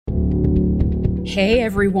Hey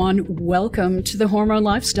everyone, welcome to the Hormone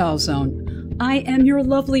Lifestyle Zone. I am your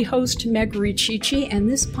lovely host, Meg Riccici, and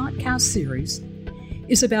this podcast series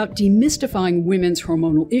is about demystifying women's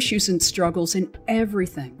hormonal issues and struggles and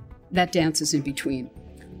everything that dances in between.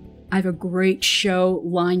 I have a great show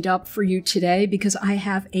lined up for you today because I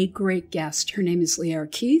have a great guest. Her name is Lierre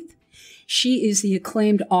Keith. She is the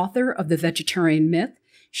acclaimed author of The Vegetarian Myth.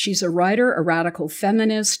 She's a writer, a radical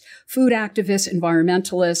feminist, food activist,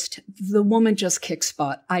 environmentalist. The woman just kicks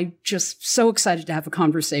butt. I'm just so excited to have a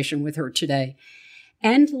conversation with her today.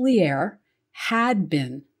 And Lierre had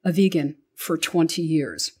been a vegan for 20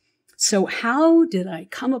 years. So how did I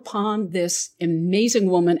come upon this amazing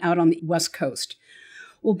woman out on the West Coast?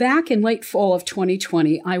 Well, back in late fall of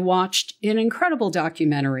 2020, I watched an incredible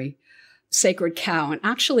documentary, Sacred Cow. And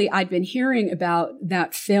actually, I'd been hearing about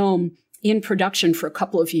that film in production for a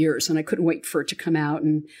couple of years, and I couldn't wait for it to come out.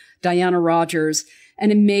 And Diana Rogers,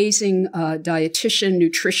 an amazing dietitian,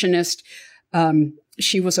 nutritionist.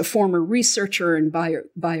 She was a former researcher in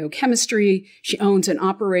biochemistry. She owns and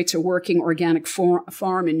operates a working organic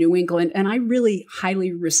farm in New England, and I really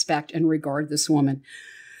highly respect and regard this woman.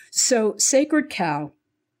 So Sacred Cow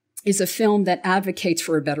is a film that advocates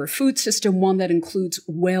for a better food system, one that includes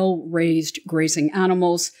well-raised grazing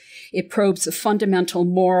animals. It probes the fundamental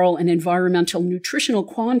moral and environmental nutritional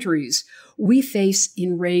quandaries we face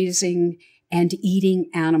in raising and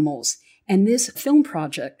eating animals. And this film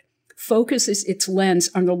project focuses its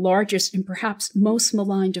lens on the largest and perhaps most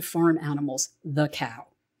maligned of farm animals, the cow.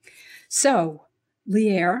 So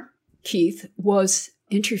Lierre Keith was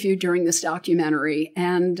interviewed during this documentary,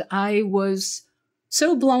 and I was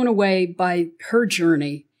so blown away by her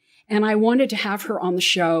journey. And I wanted to have her on the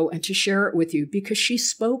show and to share it with you because she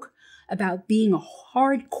spoke about being a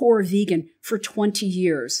hardcore vegan for 20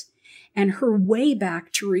 years and her way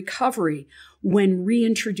back to recovery when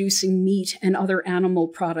reintroducing meat and other animal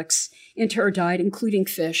products into her diet, including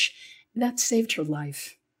fish, that saved her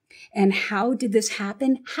life. And how did this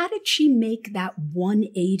happen? How did she make that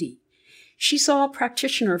 180? She saw a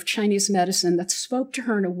practitioner of Chinese medicine that spoke to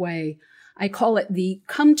her in a way, I call it the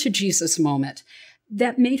come to Jesus moment,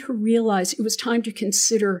 that made her realize it was time to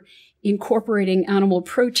consider incorporating animal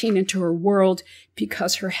protein into her world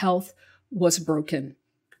because her health was broken.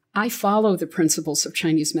 I follow the principles of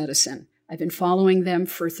Chinese medicine. I've been following them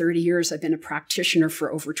for 30 years. I've been a practitioner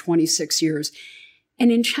for over 26 years.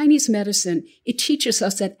 And in Chinese medicine, it teaches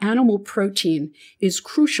us that animal protein is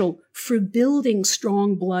crucial for building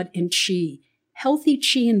strong blood and qi. Healthy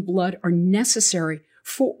qi and blood are necessary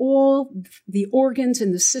for all the organs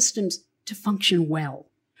and the systems to function well.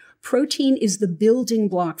 Protein is the building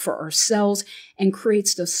block for our cells and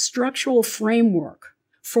creates the structural framework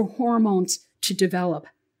for hormones to develop,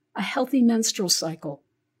 a healthy menstrual cycle,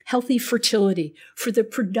 healthy fertility, for the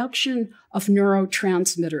production of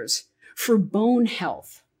neurotransmitters, for bone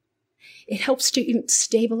health. It helps to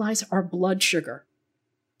stabilize our blood sugar.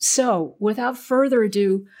 So without further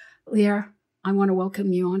ado, Lierre, I want to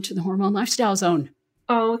welcome you onto the Hormone Lifestyle Zone.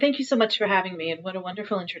 Oh, thank you so much for having me, and what a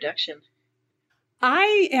wonderful introduction.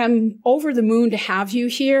 I am over the moon to have you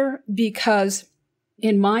here because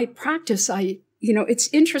in my practice, it's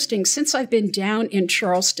interesting. Since I've been down in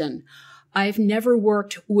Charleston, I've never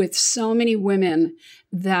worked with so many women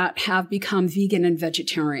that have become vegan and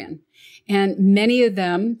vegetarian. And many of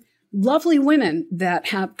them, lovely women that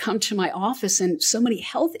have come to my office and so many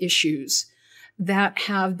health issues that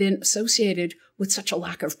have been associated with such a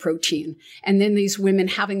lack of protein. And then these women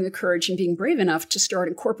having the courage and being brave enough to start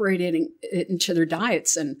incorporating it into their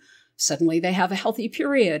diets. And suddenly they have a healthy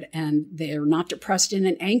period and they're not depressed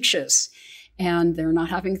and anxious and they're not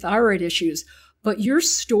having thyroid issues. But your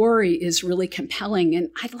story is really compelling. And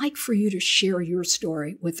I'd like for you to share your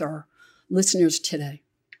story with our listeners today.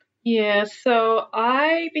 Yeah, so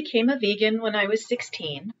I became a vegan when I was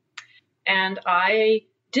 16. And I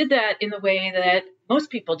did that in the way that most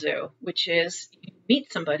people do, which is you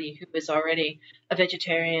meet somebody who is already a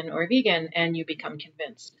vegetarian or a vegan and you become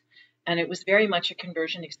convinced. And it was very much a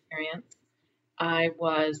conversion experience. I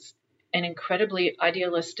was an incredibly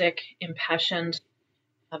idealistic, impassioned,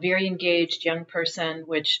 a very engaged young person,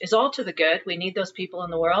 which is all to the good. We need those people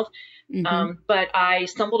in the world. Mm-hmm. But I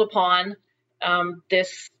stumbled upon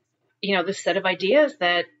this set of ideas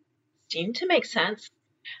that seemed to make sense.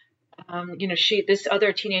 This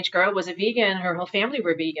other teenage girl was a vegan. Her whole family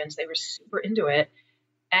were vegans. They were super into it.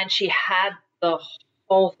 And she had the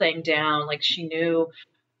whole thing down. Like she knew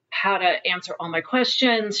how to answer all my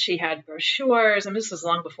questions. She had brochures. And this was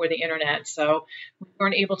long before the internet. So we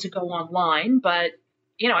weren't able to go online, but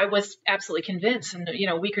I was absolutely convinced. And,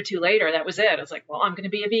 a week or two later, that was it. I was like, well, I'm going to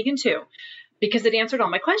be a vegan too. because it answered all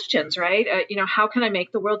my questions, right? How can I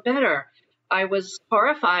make the world better? I was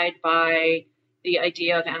horrified by the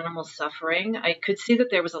idea of animals suffering. I could see that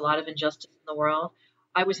there was a lot of injustice in the world.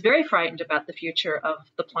 I was very frightened about the future of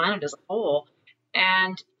the planet as a whole.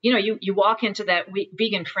 And, you walk into that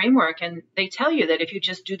vegan framework and they tell you that if you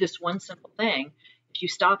just do this one simple thing, if you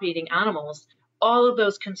stop eating animals, all of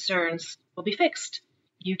those concerns will be fixed.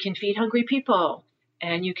 You can feed hungry people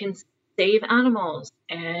and you can save animals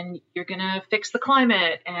and you're going to fix the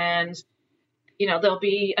climate and, there'll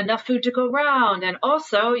be enough food to go around. And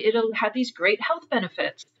also it'll have these great health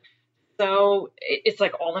benefits. So it's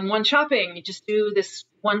like all in one shopping. You just do this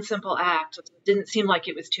one simple act. It didn't seem like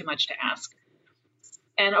it was too much to ask.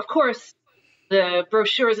 And of course, the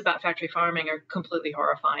brochures about factory farming are completely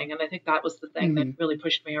horrifying. And I think that was the thing that really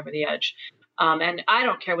pushed me over the edge. And I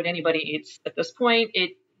don't care what anybody eats at this point.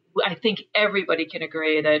 I think everybody can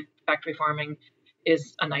agree that factory farming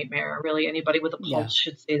is a nightmare. Really, anybody with a pulse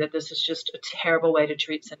should see that this is just a terrible way to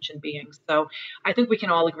treat sentient beings. So I think we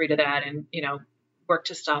can all agree to that and, work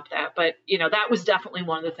to stop that. But, that was definitely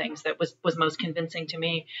one of the things that was most convincing to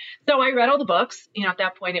me. So I read all the books. At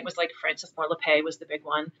that point, it was like Frances Moore Lappé was the big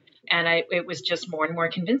one. And it was just more and more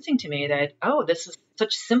convincing to me that, this is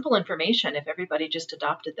such simple information. If everybody just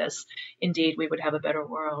adopted this, indeed, we would have a better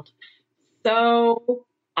world. So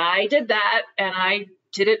I did that, and I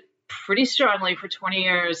did it pretty strongly for 20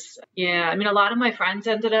 years. Yeah, a lot of my friends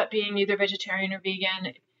ended up being either vegetarian or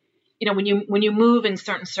vegan. When you move in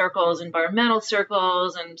certain circles, environmental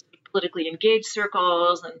circles and politically engaged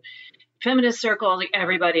circles and feminist circles, like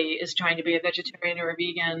everybody is trying to be a vegetarian or a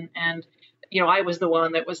vegan. And, I was the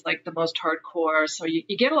one that was like the most hardcore. So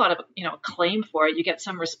you get a lot of, acclaim for it. You get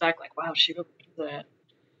some respect, like, wow, she really did it.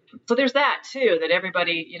 So there's that too, that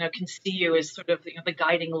everybody, can see you as sort of, the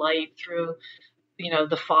guiding light through,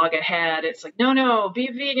 the fog ahead. It's like, no, be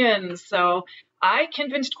vegan. So I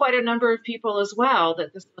convinced quite a number of people as well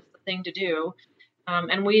that this was the thing to do.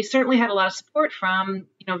 And we certainly had a lot of support from,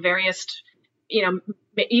 various,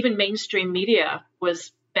 even mainstream media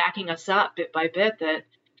was backing us up bit by bit. That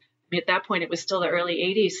at that point, it was still the early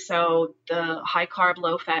 80s. So the high carb,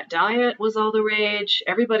 low fat diet was all the rage.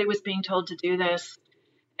 Everybody was being told to do this.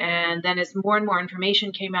 And then as more and more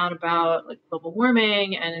information came out about like global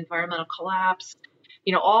warming and environmental collapse,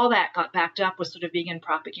 all that got backed up with sort of vegan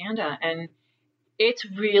propaganda. And it's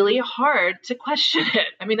really hard to question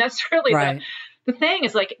it. That's really right. The thing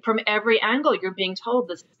is, like, from every angle, you're being told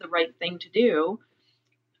this is the right thing to do.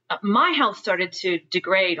 My health started to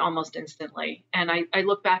degrade almost instantly. And I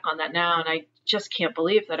look back on that now and I just can't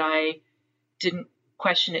believe that I didn't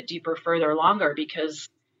question it deeper, further, longer, because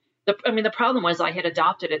the problem was I had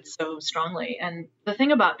adopted it so strongly. And the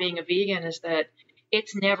thing about being a vegan is that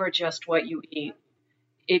it's never just what you eat.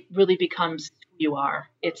 It really becomes who you are.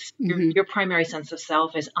 It's your primary sense of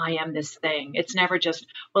self is, I am this thing. It's never just,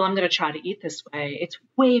 well, I'm going to try to eat this way. It's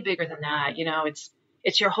way bigger than that.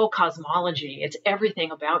 It's your whole cosmology. It's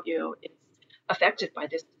everything about you. It's affected by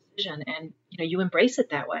this decision. And, you embrace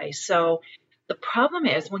it that way. So the problem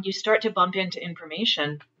is when you start to bump into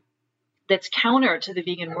information that's counter to the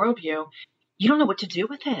vegan worldview, you don't know what to do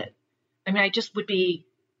with it.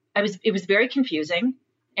 It was very confusing.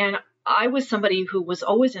 And I was somebody who was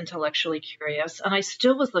always intellectually curious, and I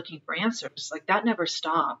still was looking for answers. Like, that never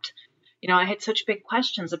stopped. I had such big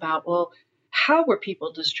questions about, well, how were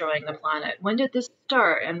people destroying the planet? When did this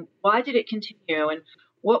start? And why did it continue? And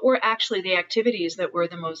what were actually the activities that were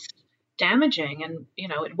the most damaging? And,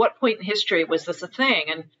 at what point in history was this a thing?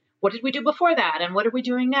 And what did we do before that? And what are we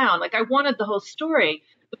doing now? Like, I wanted the whole story.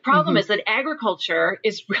 The problem is that agriculture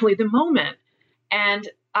is really the moment. And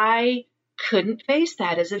I couldn't face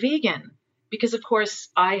that as a vegan because, of course,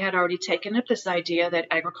 I had already taken up this idea that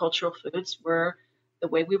agricultural foods were the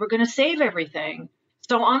way we were going to save everything.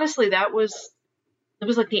 So honestly, it was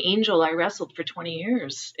like the angel I wrestled for 20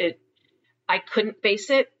 years. I couldn't face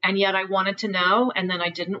it, and yet I wanted to know, and then I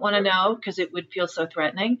didn't want to know because it would feel so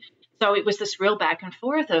threatening. So it was this real back and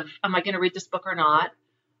forth of, am I going to read this book or not?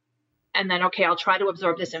 And then, okay, I'll try to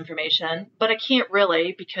absorb this information, but I can't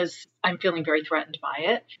really because I'm feeling very threatened by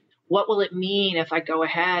it. What will it mean if I go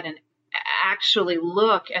ahead and actually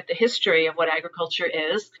look at the history of what agriculture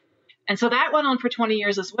is? And so that went on for 20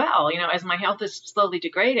 years as well. As my health is slowly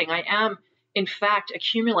degrading, I am, in fact,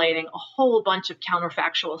 accumulating a whole bunch of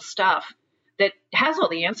counterfactual stuff that has all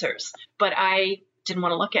the answers, but I didn't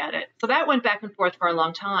want to look at it. So that went back and forth for a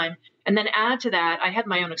long time. And then add to that, I had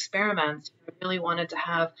my own experiments. I really wanted to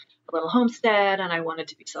have a little homestead, and I wanted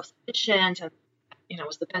to be self-sufficient, and it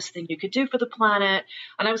was the best thing you could do for the planet.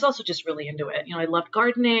 And I was also just really into it. I loved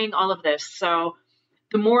gardening, all of this. So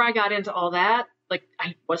the more I got into all that, like,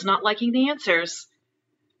 I was not liking the answers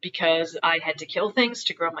because I had to kill things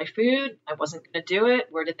to grow my food. I wasn't going to do it.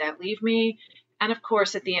 Where did that leave me? And of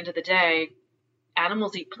course, at the end of the day,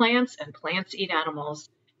 animals eat plants and plants eat animals.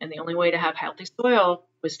 And the only way to have healthy soil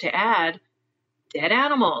was to add dead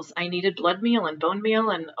animals. I needed blood meal and bone meal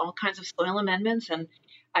and all kinds of soil amendments. And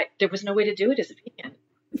there was no way to do it as a vegan.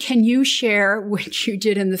 Can you share what you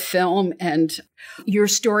did in the film and your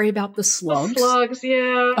story about the slugs? The slugs,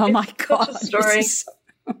 yeah. Oh my God. Such a story.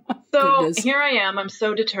 So here I am. I'm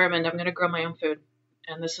so determined. I'm going to grow my own food.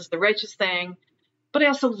 And this is the righteous thing. But I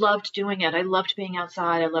also loved doing it. I loved being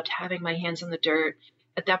outside. I loved having my hands in the dirt.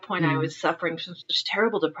 At that point, I was suffering from such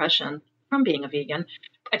terrible depression from being a vegan.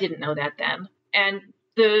 I didn't know that then. And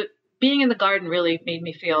the being in the garden really made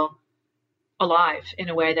me feel alive in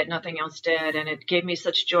a way that nothing else did. And it gave me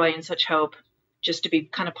such joy and such hope just to be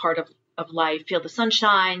kind of part of life, feel the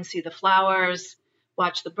sunshine, see the flowers,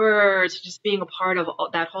 watch the birds, just being a part of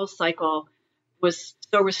that whole cycle was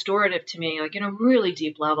so restorative to me, like in a really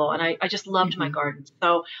deep level. And I just loved my garden.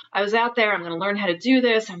 So I was out there, I'm going to learn how to do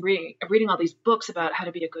this. I'm reading all these books about how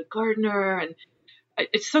to be a good gardener. And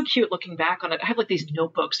it's so cute looking back on it. I have like these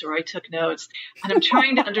notebooks where I took notes and I'm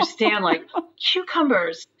trying to understand like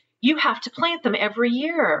cucumbers, you have to plant them every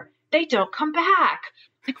year. They don't come back.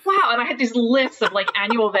 Like, wow. And I had these lists of like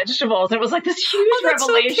annual vegetables. It was like this huge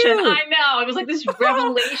revelation. So I know. It was like this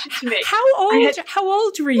revelation to me. How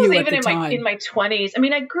old were you at the time? In my 20s. I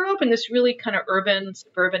mean, I grew up in this really kind of urban,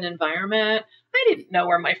 suburban environment. I didn't know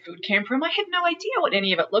where my food came from. I had no idea what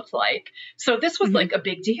any of it looked like. So this was like a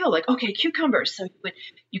big deal. Like, okay, cucumbers. So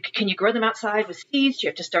can you grow them outside with seeds? Do you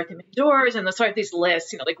have to start them indoors? And so I have these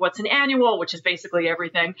lists, like what's an annual, which is basically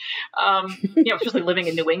everything. Especially living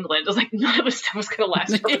in New England, it was like none of this stuff was going to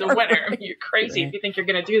last over the winter. I mean, you're crazy if you think you're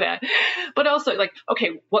going to do that. But also like,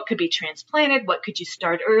 okay, what could be transplanted? What could you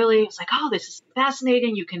start early? It's like, oh, this is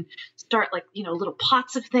fascinating. You can start like, little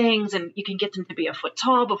pots of things and you can get them to be a foot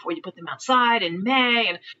tall before you put them outside in May.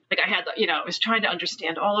 And like I had, I was trying to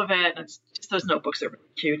understand all of it. And it's just those notebooks are really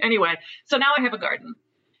cute. Anyway, so now I have a garden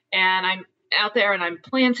and I'm out there and I'm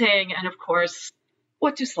planting. And of course,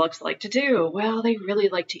 what do slugs like to do? Well, they really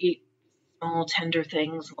like to eat small, tender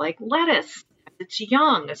things like lettuce. It's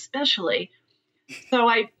young, especially. So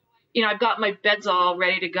I've got my beds all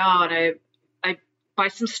ready to go and I buy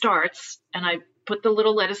some starts and I put the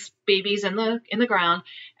little lettuce babies in the ground.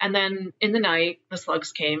 And then in the night, the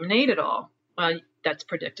slugs came and ate it all. Well, that's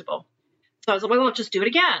predictable. So I was like, well, I'll just do it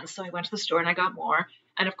again. So I went to the store and I got more.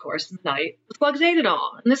 And of course, in the night, the slugs ate it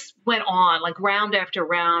all. And this went on like round after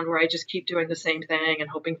round where I just keep doing the same thing and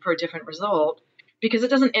hoping for a different result because it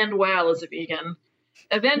doesn't end well as a vegan.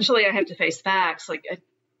 Eventually, I have to face facts. Like,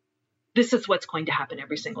 this is what's going to happen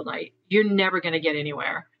every single night. You're never going to get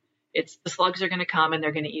anywhere. The slugs are going to come and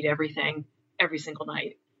they're going to eat everything every single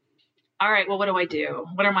night. All right, well, what do I do?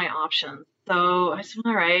 What are my options? So I said,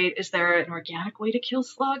 all right, is there an organic way to kill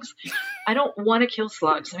slugs? I don't want to kill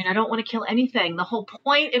slugs. I mean, I don't want to kill anything. The whole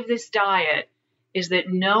point of this diet is that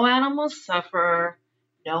no animals suffer,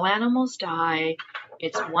 no animals die.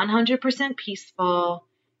 It's 100% peaceful.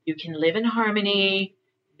 You can live in harmony,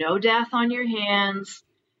 no death on your hands.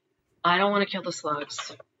 I don't want to kill the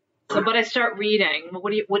slugs. But I start reading.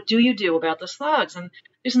 What do you do about the slugs? And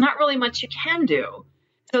there's not really much you can do.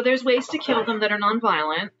 So there's ways to kill them that are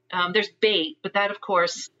nonviolent. There's bait, but that, of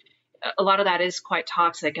course, a lot of that is quite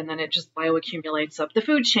toxic, and then it just bioaccumulates up the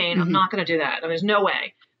food chain. I'm not going to do that. And there's no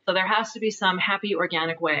way. So there has to be some happy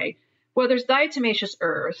organic way. Well, there's diatomaceous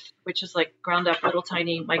earth, which is like ground up little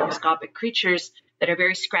tiny microscopic creatures that are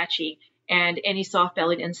very scratchy, and any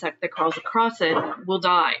soft-bellied insect that crawls across it will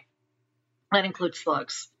die. That includes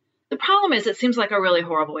slugs. The problem is it seems like a really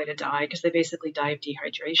horrible way to die because they basically die of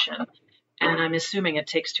dehydration. And I'm assuming it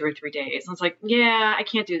takes 2 or 3 days. And it's like, yeah, I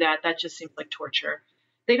can't do that. That just seems like torture.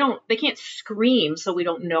 They can't scream, so we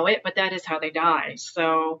don't know it, but that is how they die.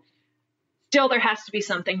 So still there has to be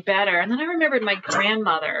something better. And then I remembered my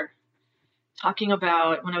grandmother talking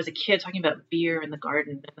about, when I was a kid, talking about beer in the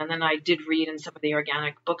garden. And then I did read in some of the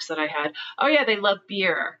organic books that I had, oh yeah, they love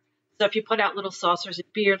beer. So if you put out little saucers of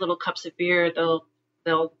beer, little cups of beer,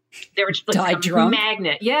 they're just like a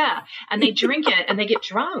magnet. Yeah. And they drink it and they get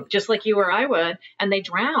drunk just like you or I would, and they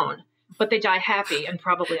drown, but they die happy and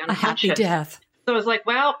probably unconscious. A happy death. So I was like,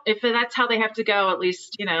 well, if that's how they have to go, at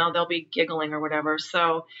least, they'll be giggling or whatever.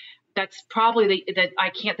 So that's probably that I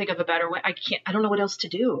can't think of a better way. I don't know what else to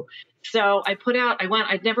do. So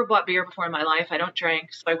I'd never bought beer before in my life. I don't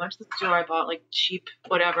drink. So I went to the store. I bought like cheap,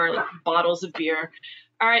 whatever, like bottles of beer.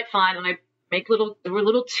 All right, fine. And I make little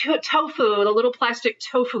tofu, the little plastic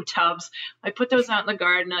tofu tubs. I put those out in the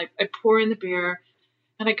garden. I pour in the beer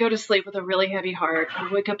and I go to sleep with a really heavy heart. I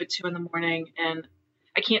wake up at 2 a.m. and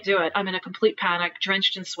I can't do it. I'm in a complete panic,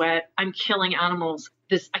 drenched in sweat. I'm killing animals.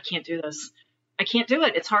 I can't do this. I can't do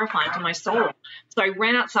it. It's horrifying to my soul. So I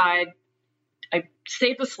ran outside. I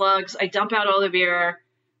saved the slugs. I dump out all the beer.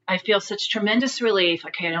 I feel such tremendous relief.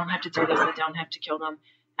 Okay, I don't have to do this. I don't have to kill them.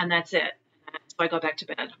 And that's it. So I go back to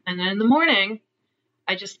bed. And then in the morning,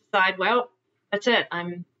 I just decide, well, that's it.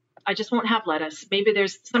 I just won't have lettuce. Maybe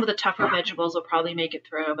there's some of the tougher vegetables will probably make it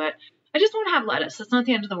through, but I just won't have lettuce. It's not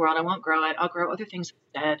the end of the world. I won't grow it. I'll grow other things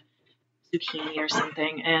instead, zucchini or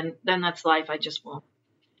something. And then that's life. I just won't.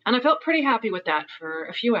 And I felt pretty happy with that for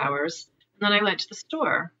a few hours. And then I went to the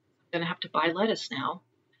store. I'm going to have to buy lettuce now.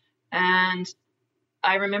 And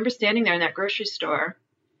I remember standing there in that grocery store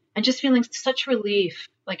and just feeling such relief.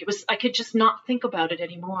 Like I could just not think about it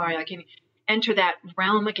anymore. I can enter that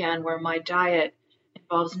realm again where my diet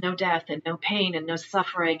involves no death and no pain and no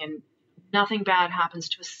suffering and nothing bad happens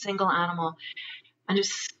to a single animal. And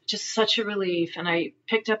just such a relief. And I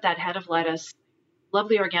picked up that head of lettuce,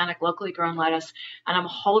 lovely organic, locally grown lettuce, and I'm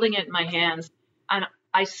holding it in my hands. And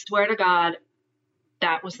I swear to God,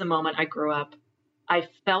 that was the moment I grew up. I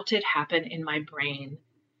felt it happen in my brain.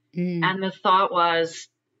 And the thought was,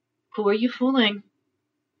 who are you fooling?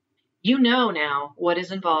 You know now what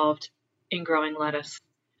is involved in growing lettuce.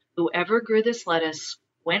 Whoever grew this lettuce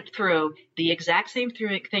went through the exact same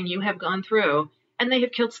thing you have gone through, and they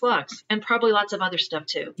have killed slugs and probably lots of other stuff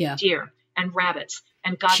too. Yeah. Deer and rabbits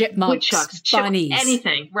and chipmunks, woodchucks, bunnies,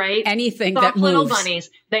 anything, right? Anything Soft that moves. little bunnies,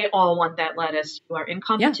 they all want that lettuce. You are in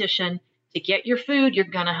competition. To get your food, you're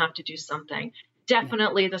going to have to do something.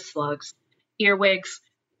 Definitely the slugs, earwigs,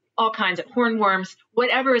 all kinds of hornworms,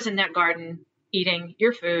 whatever is in that garden eating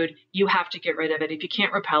your food, you have to get rid of it. If you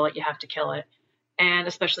can't repel it, you have to kill it. And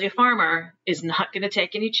especially a farmer is not going to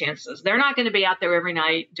take any chances. They're not going to be out there every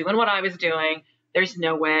night doing what I was doing. There's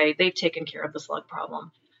no way. They've taken care of the slug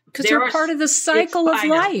problem. Because they're part of the cycle of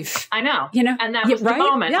life. I know. And that was the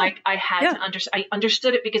moment. I had to understand. I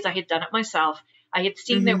understood it because I had done it myself. I had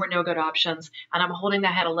seen there were no good options. And I'm holding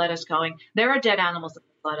that head of lettuce going, there are dead animals in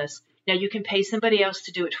lettuce. Now, you can pay somebody else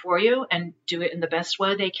to do it for you and do it in the best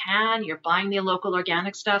way they can. You're buying the local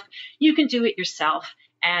organic stuff. You can do it yourself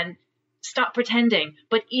and stop pretending.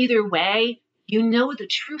 But either way, you know the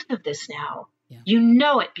truth of this now. Yeah. You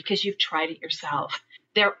know it because you've tried it yourself.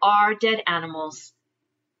 There are dead animals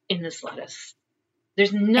in this lettuce.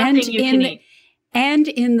 There's nothing you can eat. And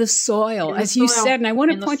in the soil, as you said, and I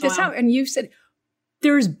want to point this out, and you said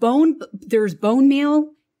there's bone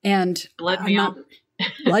meal and blood meal.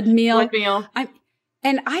 Blood meal. Blood meal.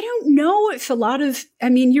 And I don't know if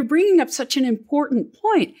you're bringing up such an important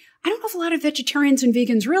point. I don't know if a lot of vegetarians and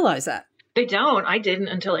vegans realize that. They don't. I didn't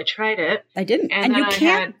until I tried it. I didn't. And you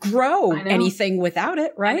can't grow anything without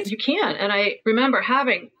it, right? You can't. And I remember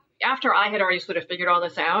after I had already sort of figured all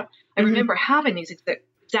this out, I remember having these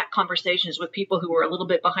exact conversations with people who were a little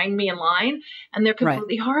bit behind me in line, and they're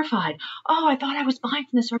completely horrified. Oh, I thought I was buying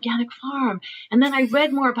from this organic farm. And then I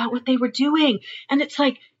read more about what they were doing. And it's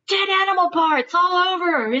like dead animal parts all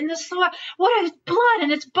over in the soil. What is blood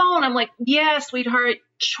and it's bone? I'm like, yes, sweetheart,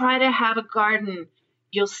 try to have a garden.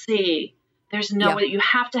 You'll see. There's no way. You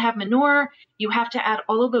have to have manure. You have to add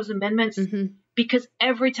all of those amendments because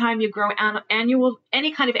every time you grow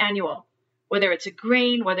any kind of annual, whether it's a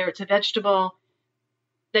grain, whether it's a vegetable,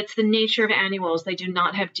 that's the nature of annuals. They do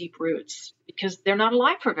not have deep roots because they're not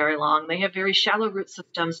alive for very long. They have very shallow root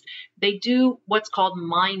systems. They do what's called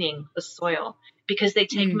mining the soil because they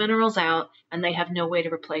take minerals out and they have no way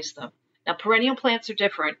to replace them. Now, perennial plants are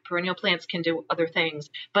different. Perennial plants can do other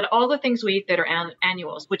things, but all the things we eat that are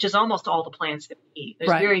annuals, which is almost all the plants that we eat,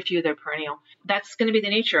 there's very few that are perennial. That's going to be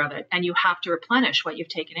the nature of it. And you have to replenish what you've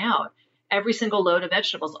taken out. Every single load of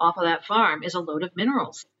vegetables off of that farm is a load of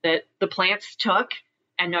minerals that the plants took.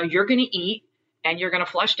 And now you're going to eat and you're going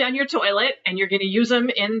to flush down your toilet and you're going to use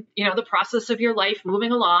them in, the process of your life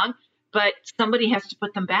moving along. But somebody has to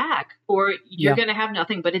put them back or you're going to have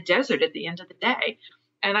nothing but a desert at the end of the day.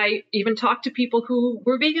 And I even talked to people who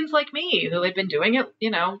were vegans like me, who had been doing it,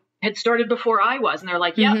 had started before I was. And they're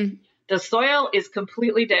like, yep, the soil is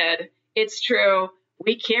completely dead. It's true.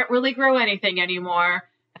 We can't really grow anything anymore.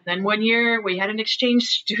 And then one year we had an exchange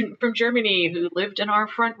student from Germany who lived in our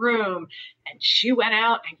front room and she went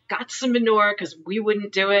out and got some manure because we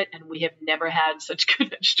wouldn't do it. And we have never had such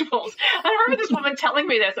good vegetables. I remember this woman telling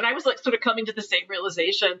me this and I was like sort of coming to the same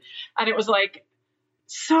realization. And it was like,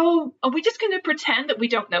 so are we just going to pretend that we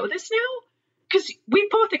don't know this now? Because we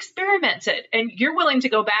both experimented and you're willing to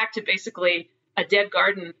go back to basically a dead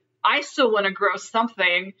garden. I still want to grow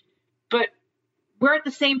something, but we're at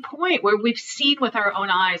the same point where we've seen with our own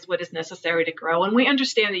eyes what is necessary to grow. And we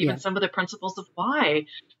understand even some of the principles of why.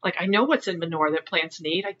 Like, I know what's in manure that plants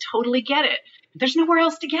need. I totally get it. There's nowhere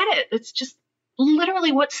else to get it. It's just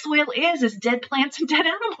literally what soil is dead plants and dead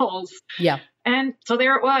animals. Yeah. And so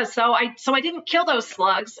there it was. So I didn't kill those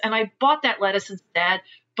slugs, and I bought that lettuce instead.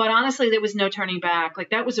 But honestly, there was no turning back.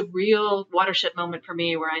 Like, that was a real watershed moment for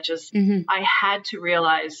me where I just, I had to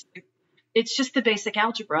realize it's just the basic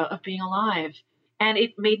algebra of being alive. And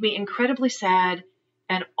it made me incredibly sad.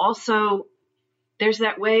 And also, there's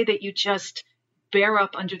that way that you just bear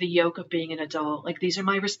up under the yoke of being an adult. Like, these are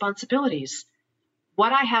my responsibilities.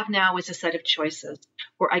 What I have now is a set of choices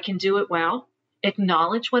where I can do it well,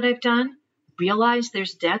 acknowledge what I've done, realize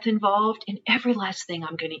there's death involved in every last thing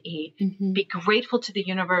I'm going to eat, be grateful to the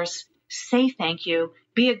universe, say thank you,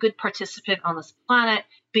 be a good participant on this planet,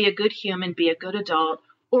 be a good human, be a good adult,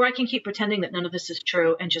 or I can keep pretending that none of this is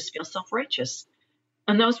true and just feel self-righteous.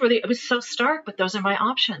 And it was so stark, but those are my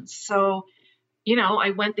options. So,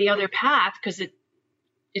 I went the other path because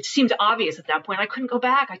it seemed obvious at that point. I couldn't go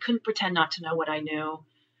back. I couldn't pretend not to know what I knew.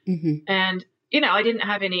 And, I didn't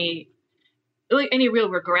have any real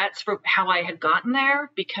regrets for how I had gotten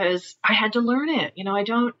there because I had to learn it.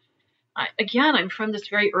 I'm from this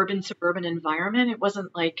very urban, suburban environment. It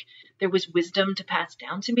wasn't like there was wisdom to pass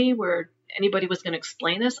down to me where anybody was going to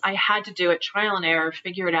explain this. I had to do it, trial and error,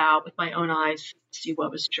 figure it out with my own eyes, see what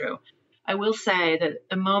was true. I will say that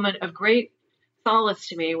a moment of great solace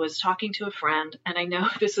to me was talking to a friend. And I know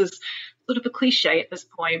this is sort of a cliche at this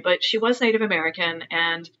point, but she was Native American,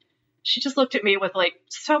 and she just looked at me with like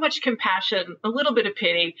so much compassion, a little bit of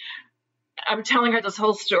pity. I'm telling her this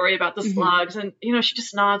whole story about the slugs, and, she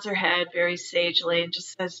just nods her head very sagely and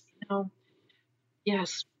just says,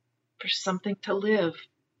 yes, for something to live,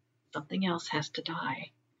 something else has to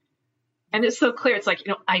die. And it's so clear. It's like,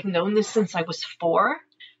 I've known this since I was 4.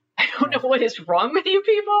 I don't know what is wrong with you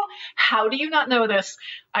people. How do you not know this?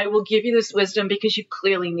 I will give you this wisdom because you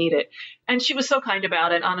clearly need it. And she was so kind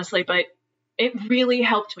about it, honestly, but it really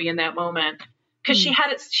helped me in that moment because she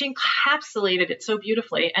encapsulated it so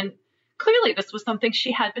beautifully. And clearly this was something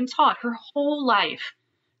she had been taught her whole life,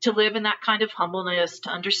 to live in that kind of humbleness, to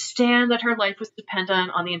understand that her life was dependent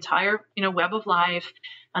on the entire, web of life,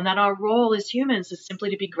 and that our role as humans is simply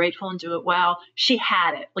to be grateful and do it well. She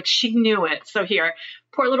had it. Like, she knew it. So here,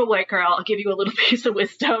 poor little white girl, I'll give you a little piece of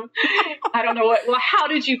wisdom. I don't know how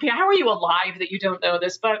are you alive that you don't know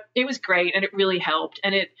this? But it was great, and it really helped.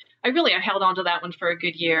 And I held on to that one for a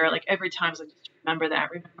good year. Like, every time I was like, just remember that,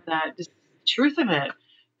 just the truth of it.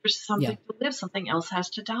 There's something to live, something else has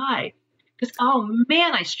to die. Because, oh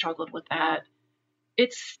man, I struggled with that.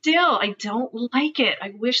 I don't like it.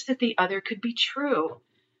 I wish that the other could be true.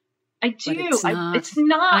 I do. It's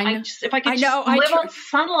not. If I could live on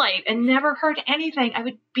sunlight and never hurt anything, I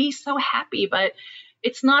would be so happy. But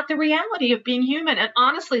it's not the reality of being human. And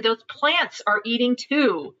honestly, those plants are eating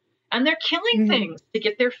too. And they're killing things to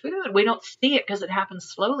get their food. We don't see it because it happens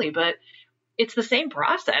slowly, but it's the same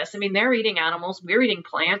process. I mean, they're eating animals, we're eating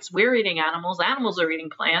plants, we're eating animals are eating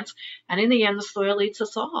plants. And in the end, the soil eats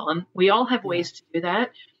us all. And we all have ways to do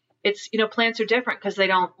that. It's, plants are different because they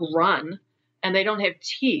don't run and they don't have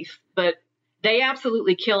teeth, but they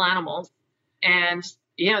absolutely kill animals. And,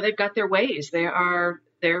 they've got their ways. They're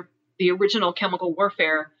the original chemical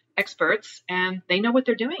warfare experts, and they know what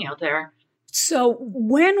they're doing out there. So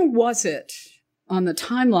when was it on the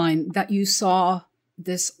timeline that you saw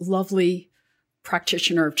this lovely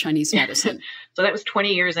practitioner of Chinese medicine? So that was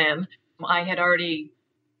 20 years in. I had already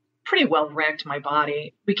pretty well wrecked my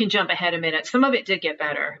body. We can jump ahead a minute. Some of it did get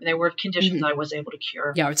better. There were conditions I was able to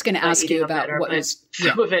cure. Yeah, I was going to ask you about what was...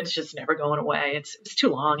 Some of it's just never going away. It was too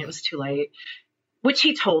long. It was too late, which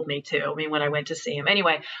he told me to. I mean, when I went to see him.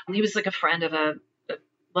 Anyway, he was like a friend of a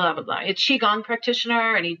blah, blah, blah. A Qigong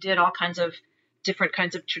practitioner, and he did all kinds of different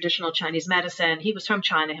kinds of traditional Chinese medicine. He was from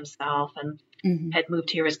China himself and had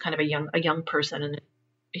moved here as kind of a young person, and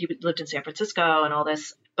he lived in San Francisco and all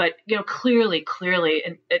this. But, clearly,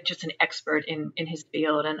 and just an expert in his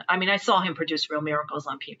field. And I mean, I saw him produce real miracles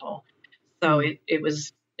on people. So it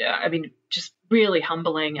was, just really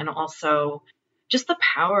humbling. And also just the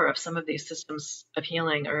power of some of these systems of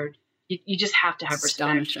healing, or you just have to have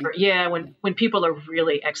respect for, when people are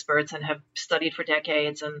really experts and have studied for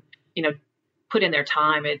decades and, put in their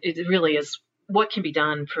time, it really is what can be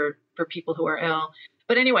done for people who are ill.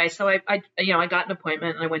 But anyway, so I got an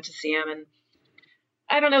appointment and I went to see him, and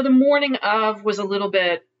I don't know, the morning of was a little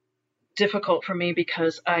bit difficult for me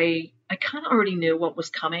because I kind of already knew what was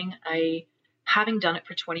coming. Having done it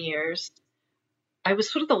for 20 years, I was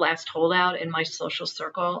sort of the last holdout in my social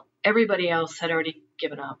circle. Everybody else had already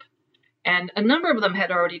given up. And a number of them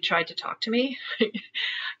had already tried to talk to me.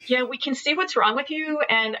 Yeah, we can see what's wrong with you.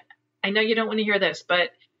 And I know you don't want to hear this,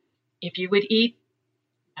 but if you would eat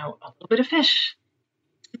a little bit of fish,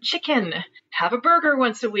 chicken, have a burger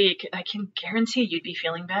once a week, I can guarantee you'd be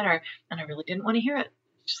feeling better. And I really didn't want to hear it.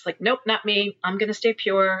 Just like, nope, not me. I'm going to stay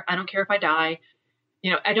pure. I don't care if I die.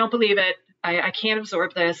 I don't believe it. I can't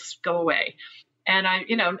absorb this. Go away. And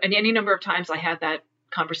and any number of times I had that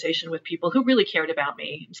conversation with people who really cared about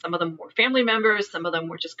me. Some of them were family members. Some of them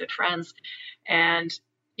were just good friends. And,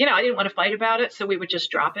 I didn't want to fight about it. So we would just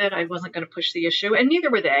drop it. I wasn't going to push the issue. And neither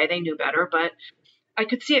were they. They knew better. But I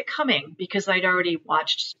could see it coming because I'd already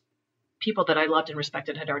watched people that I loved and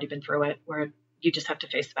respected had already been through it, where you just have to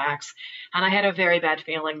face facts. And I had a very bad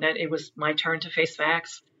feeling that it was my turn to face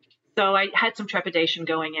facts. So I had some trepidation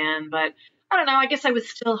going in, but I don't know. I guess I was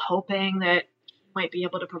still hoping that might be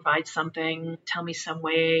able to provide something, tell me some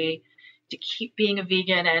way to keep being a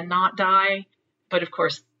vegan and not die. But of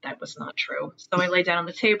course, that was not true. So I lay down on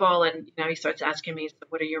the table and, he starts asking me, so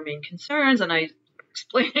what are your main concerns? And I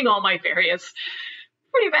explaining all my various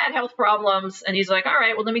pretty bad health problems. And he's like, all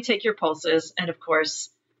right, well, let me take your pulses. And of course,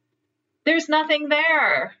 there's nothing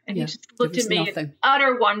there. And he just looked at me in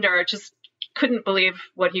utter wonder, just couldn't believe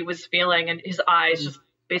what he was feeling. And his eyes just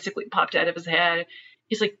basically popped out of his head.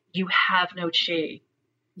 He's like, you have no chi.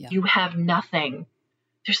 Yeah. You have nothing.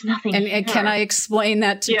 There's nothing. And can I explain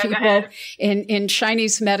that to people? In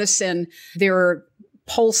Chinese medicine, there are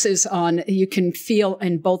pulses you can feel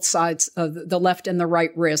in both sides of the left and the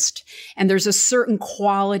right wrist. And there's a certain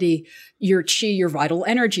quality, your chi, your vital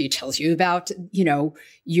energy tells you about,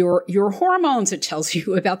 your hormones. It tells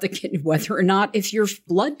you about whether or not, if you're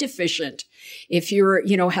blood deficient, if you're,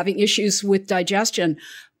 having issues with digestion.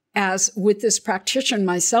 As with this practitioner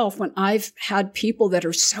myself, when I've had people that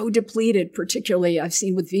are so depleted, particularly I've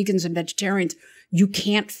seen with vegans and vegetarians, you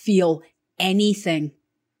can't feel anything.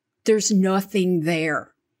 There's nothing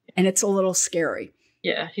there. And it's a little scary.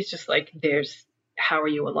 Yeah. He's just like, how are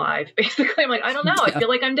you alive? Basically, I'm like, I don't know. I feel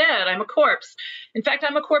like I'm dead. I'm a corpse. In fact,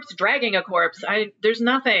 I'm a corpse dragging a corpse. There's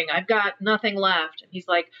nothing. I've got nothing left. And he's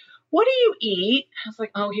like, what do you eat? I was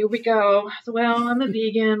like, oh, here we go. So, well, I'm a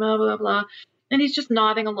vegan, blah, blah, blah. And he's just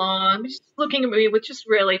nodding along, just looking at me with just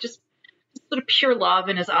sort of pure love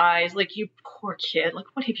in his eyes. Like, you poor kid. Like,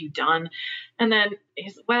 what have you done? And then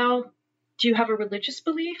he's, well, do you have a religious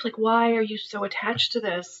belief? Like, why are you so attached to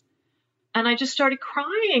this? And I just started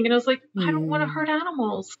crying. And I was like, I don't want to hurt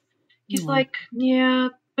animals. He's like, yeah,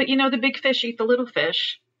 but the big fish eat the little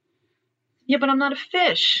fish. Yeah, but I'm not a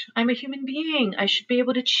fish. I'm a human being. I should be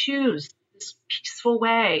able to choose this peaceful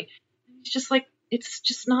way. He's just like, it's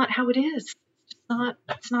just not how it is.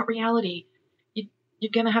 It's not reality.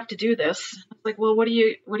 You're going to have to do this. I was like, well, what do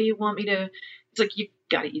you want me to, it's like, you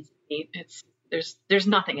got to eat meat. There's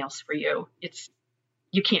nothing else for you.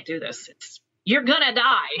 You can't do this. You're going to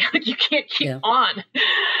die. You can't keep on.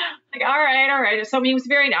 Like, all right. So he was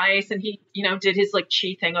very nice and he, did his like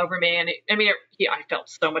chi thing over me. And I felt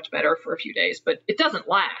so much better for a few days, but it doesn't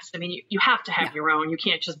last. I mean, you have to have your own. You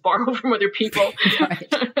can't just borrow from other people.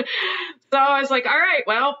 So I was like, all right,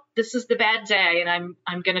 well, this is the bad day. And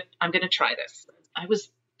I'm going to try this. I was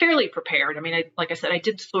fairly prepared. I mean, like I said, I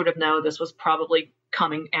did sort of know this was probably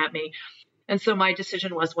coming at me. And so my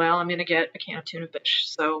decision was, well, I'm going to get a can of tuna fish.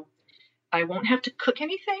 So I won't have to cook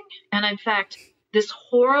anything. And in fact, this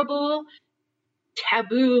horrible,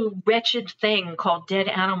 taboo, wretched thing called dead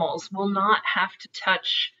animals will not have to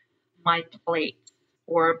touch my plate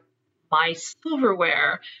or my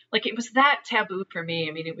silverware. Like, it was that taboo for me.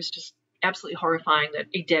 I mean, it was just absolutely horrifying that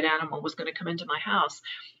a dead animal was going to come into my house.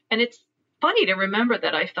 And it's funny to remember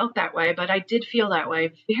that I felt that way, but I did feel that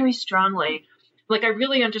way very strongly. Like, I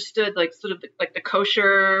really understood, like, sort of like the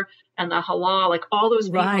kosher and the halal, like all those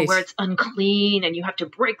people where it's unclean and you have to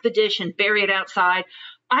break the dish and bury it outside.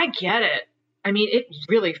 I get it. I mean, it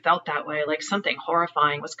really felt that way, like something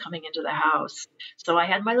horrifying was coming into the house. So I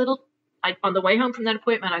had my on the way home from that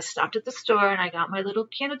appointment, I stopped at the store and I got my little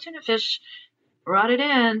can of tuna fish, brought it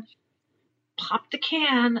in, popped the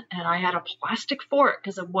can, and I had a plastic fork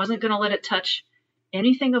because I wasn't going to let it touch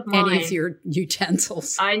anything of mine. Any of your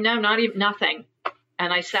utensils. I know, not even nothing.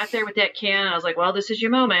 And I sat there with that can. And I was like, well, this is your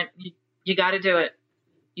moment. You got to do it.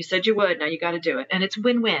 You said you would. Now you got to do it. And it's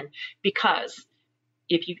win-win because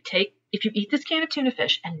if you eat this can of tuna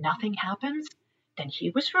fish and nothing happens, then he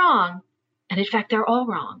was wrong. And in fact, they're all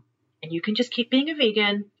wrong. And you can just keep being a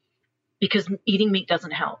vegan because eating meat doesn't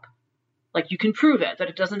help. Like, you can prove it that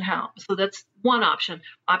it doesn't help. So that's one option.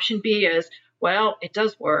 Option B is, well, it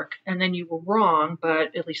does work. And then you were wrong,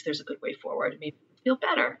 but at least there's a good way forward. Maybe feel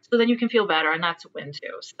better. So then you can feel better. And that's a win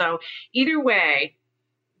too. So either way,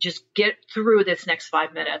 just get through this next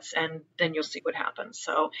 5 minutes and then you'll see what happens.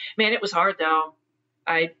 So, man, it was hard though.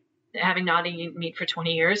 Having not eaten meat for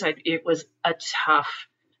 20 years, it was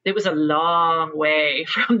a long way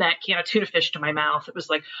from that can of tuna fish to my mouth. It was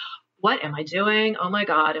like, what am I doing? Oh my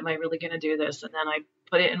God, am I really going to do this? And then I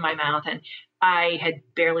put it in my mouth and I had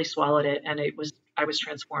barely swallowed it. And I was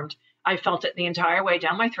transformed. I felt it the entire way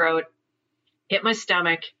down my throat, hit my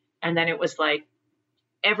stomach. And then it was like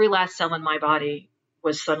every last cell in my body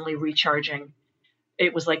was suddenly recharging.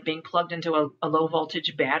 It was like being plugged into a low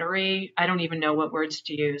voltage battery. I don't even know what words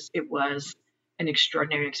to use. It was an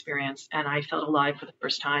extraordinary experience. And I felt alive for the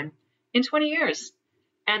first time in 20 years.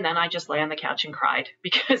 And then I just lay on the couch and cried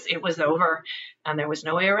because it was over and there was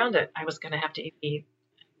no way around it. I was going to have to eat meat.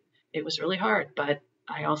 It was really hard, but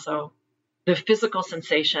the physical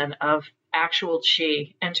sensation of actual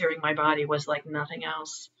chi entering my body was like nothing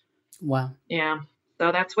else. Wow. Yeah.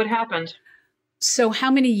 So that's what happened. So how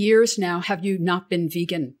many years now have you not been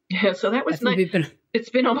vegan? Yeah. So that was it's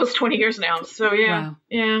been almost 20 years now. So yeah. Wow.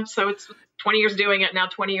 Yeah. So it's 20 years doing it now,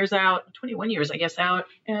 20 years out, 21 years, I guess, out.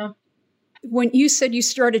 Yeah. When you said you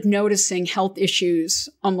started noticing health issues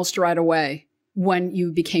almost right away when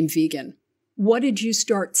you became vegan, what did you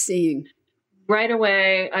start seeing? Right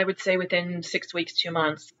away, I would say within 6 weeks, 2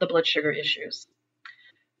 months, the blood sugar issues.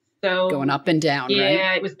 So going up and down, yeah, right?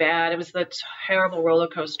 Yeah, it was bad. It was the terrible roller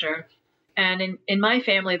coaster. And in my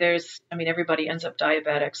family, everybody ends up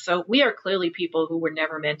diabetic. So we are clearly people who were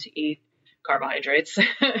never meant to eat carbohydrates.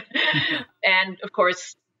 And of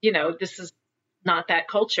course, this is not that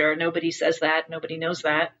culture. Nobody says that. Nobody knows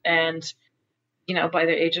that. And, by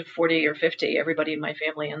the age of 40 or 50, everybody in my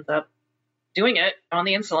family ends up doing it on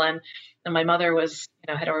the insulin. And my mother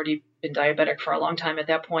had already been diabetic for a long time at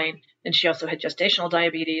that point. And she also had gestational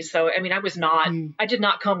diabetes. So, I did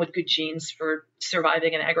not come with good genes for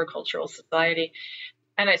surviving an agricultural society.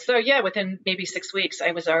 And within maybe 6 weeks,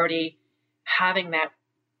 I was already having that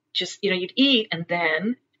you'd eat and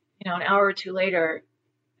then, an hour or two later,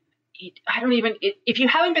 if you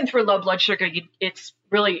haven't been through low blood sugar, it's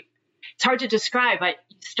hard to describe, but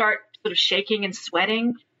you start sort of shaking and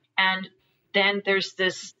sweating. And then there's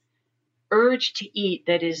this urge to eat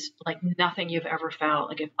that is like nothing you've ever felt.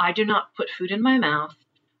 Like if I do not put food in my mouth,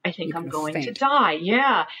 I think I'm going to die. Yeah.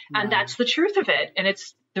 Wow. And that's the truth of it. And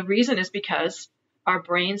the reason is because our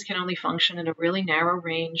brains can only function in a really narrow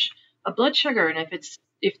range of blood sugar. And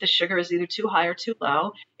if the sugar is either too high or too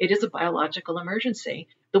low, it is a biological emergency.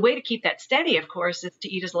 The way to keep that steady, of course, is to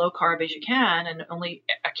eat as low carb as you can and only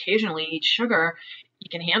occasionally eat sugar. You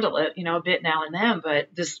can handle it, a bit now and then, but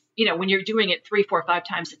when you're doing it 3, 4, 5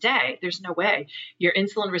 times a day, there's no way. Your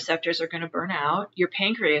insulin receptors are going to burn out. Your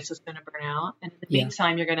pancreas is going to burn out. And in the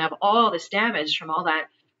meantime, you're going to have all this damage from all that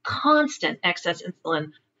constant excess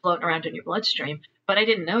insulin floating around in your bloodstream. But I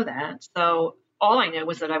didn't know that. So all I knew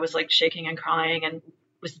was that I was like shaking and crying and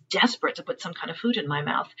was desperate to put some kind of food in my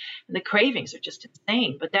mouth. And the cravings are just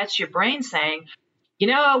insane. But that's your brain saying,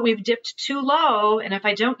 we've dipped too low. And if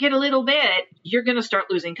I don't get a little bit, you're going to start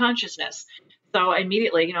losing consciousness. So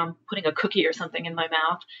immediately, I'm putting a cookie or something in my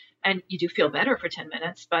mouth and you do feel better for 10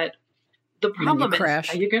 minutes. But the problem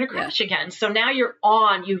is you're going to crash again. So now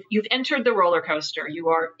you've entered the roller coaster. You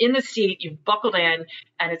are in the seat, you've buckled in,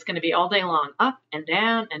 and it's going to be all day long, up and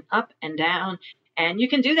down and up and down. And you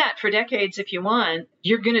can do that for decades if you want.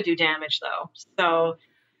 You're going to do damage though. So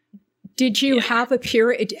did you have a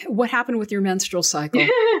period? What happened with your menstrual cycle?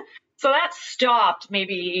 So that stopped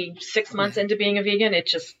maybe 6 months into being a vegan. It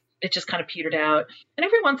just kind of petered out. And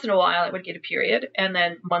every once in a while I would get a period and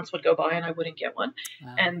then months would go by and I wouldn't get one.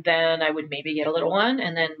 Wow. And then I would maybe get a little one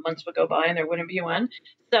and then months would go by and there wouldn't be one.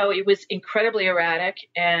 So it was incredibly erratic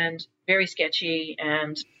and very sketchy,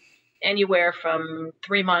 and anywhere from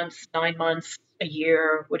 3 months, 9 months, a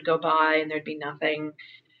year would go by and there'd be nothing.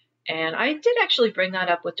 And I did actually bring that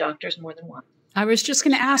up with doctors more than once. I was just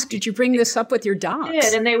going to ask, did you bring this up with your docs? I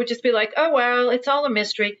did, and they would just be like, oh, well, it's all a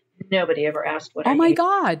mystery. Nobody ever asked what I ate. Oh, my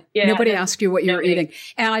God. Yeah, nobody asked you what you were eating.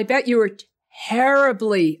 And I bet you were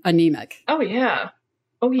terribly anemic. Oh, yeah.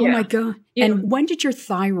 Oh, yeah. Oh, my God. Yeah. And when did your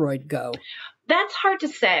thyroid go? That's hard to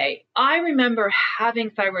say. I remember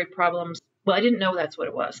having thyroid problems. Well, I didn't know that's what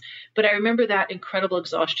it was, but I remember that incredible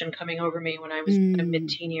exhaustion coming over me when I was in the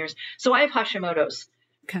mid-teen years. So I have Hashimoto's.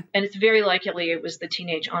 Okay. And it's very likely it was the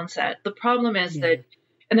teenage onset. The problem is that,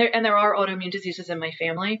 and there are autoimmune diseases in my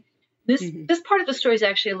family. This part of the story is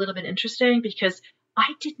actually a little bit interesting because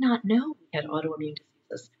I did not know we had autoimmune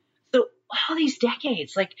diseases. So all these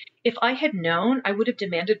decades, like if I had known, I would have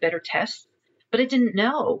demanded better tests, but I didn't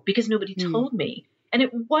know because nobody told me. And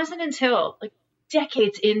it wasn't until like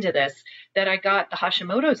decades into this that I got the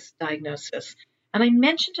Hashimoto's diagnosis. And I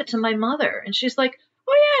mentioned it to my mother, and she's like,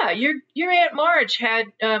 "Oh yeah, your Aunt Marge had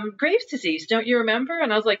Graves' disease. Don't you remember?"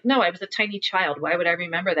 And I was like, "No, I was a tiny child. Why would I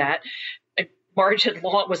remember that?" Marge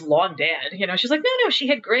was long dead. She's like, "No, she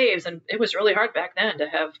had Graves, and it was really hard back then to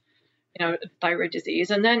have, thyroid disease."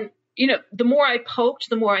 And then, the more I poked,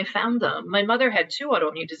 the more I found them. My mother had 2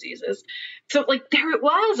 autoimmune diseases. So like there it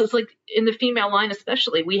was. It's like in the female line,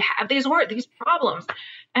 especially, we have these problems.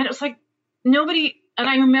 And it was like nobody, and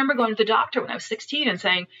I remember going to the doctor when I was 16 and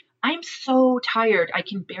saying, "I'm so tired. I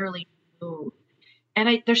can barely move.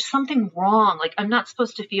 And there's something wrong. Like, I'm not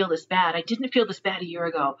supposed to feel this bad. I didn't feel this bad a year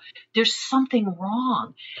ago. There's something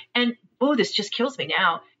wrong." And, this just kills me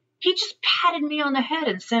now. He just patted me on the head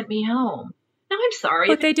and sent me home. No, I'm sorry.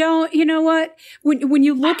 But they don't, you know what? When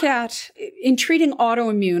you look at, in treating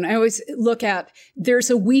autoimmune, I always look at, there's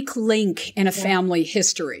a weak link in a family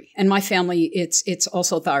history. And my family, it's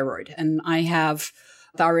also thyroid. And I have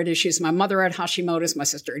thyroid issues. My mother had Hashimoto's, my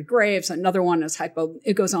sister had Graves, another one is hypo,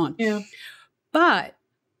 it goes on. Yeah. But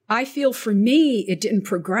I feel for me, it didn't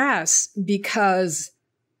progress because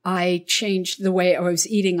I changed the way I was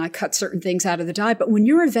eating. I cut certain things out of the diet. But when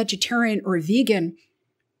you're a vegetarian or a vegan,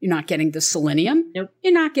 you're not getting the selenium. Nope.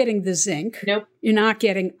 You're not getting the zinc. Nope. You're not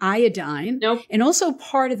getting iodine. Nope. And also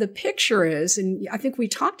part of the picture is, and I think we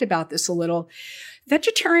talked about this a little,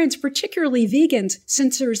 vegetarians, particularly vegans,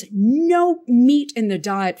 since there's no meat in the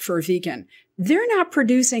diet for a vegan, they're not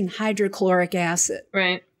producing hydrochloric acid.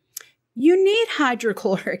 Right. You need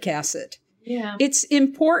hydrochloric acid. Yeah. It's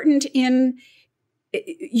important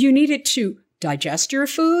you need it to digest your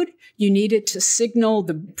food. You need it to signal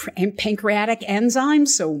the pancreatic enzymes.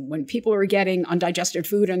 So when people are getting undigested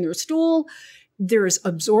food in their stool, there's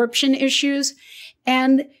absorption issues.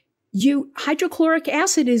 And hydrochloric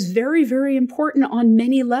acid is very, very important on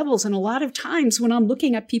many levels. And a lot of times when I'm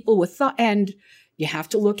looking at people and you have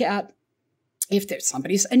to look at, if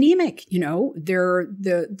somebody's anemic,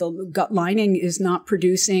 the gut lining is not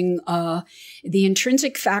producing the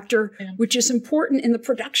intrinsic factor, which is important in the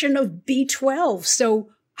production of B12. So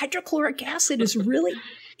hydrochloric acid is really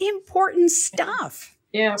important stuff.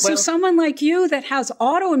 Yeah. So someone like you that has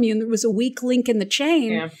autoimmune, there was a weak link in the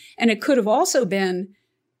chain, and it could have also been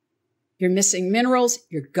you're missing minerals,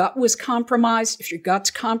 your gut was compromised. If your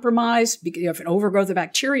gut's compromised, because you have an overgrowth of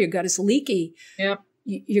bacteria, your gut is leaky. Yeah.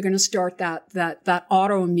 You're going to start that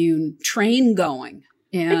autoimmune train going.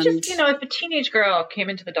 And it just, if a teenage girl came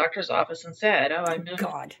into the doctor's office and said, "Oh, I'm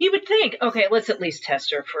God," you would think, okay, let's at least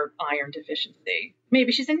test her for iron deficiency.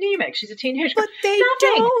 Maybe she's anemic. She's a teenager. But they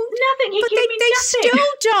nothing, don't. Nothing. He but gave me they nothing.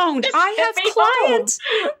 still don't. Just I give have me clients,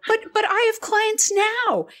 but I have clients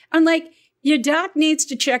now. I'm like, your doc needs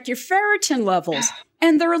to check your ferritin levels,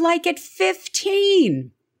 and they're like at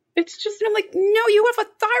 15. It's just, and I'm like, no, you have a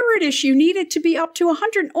thyroid issue. You need it to be up to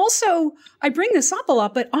 100. Also, I bring this up a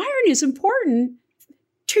lot, but iron is important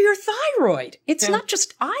to your thyroid. It's not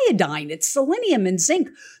just iodine, it's selenium and zinc.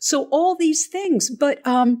 So all these things. But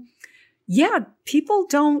people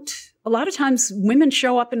don't, a lot of times women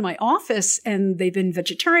show up in my office and they've been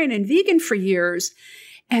vegetarian and vegan for years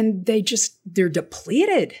and they're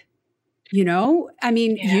depleted. I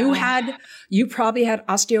mean, you probably had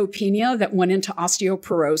osteopenia that went into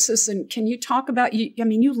osteoporosis. And can you talk about,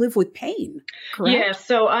 you live with pain, correct? Yeah.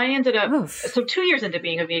 So I ended up, 2 years into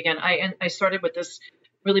being a vegan, I started with this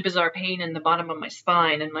really bizarre pain in the bottom of my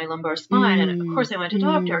spine and my lumbar spine. And of course I went to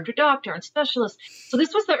doctor after doctor and specialist. So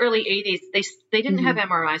this was the early 80s. They didn't have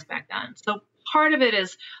MRIs back then. So part of it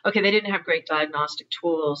is, okay, they didn't have great diagnostic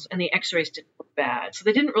tools and the x-rays didn't look bad. So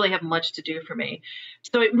they didn't really have much to do for me.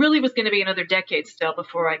 So it really was going to be another decade still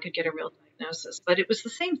before I could get a real diagnosis. But it was the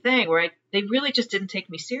same thing where they really just didn't take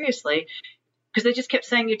me seriously because they just kept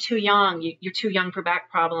saying, you're too young. You're too young for back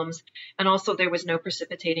problems. And also there was no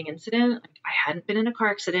precipitating incident. I hadn't been in a car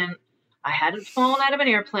accident. I hadn't fallen out of an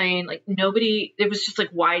airplane. Like nobody, it was just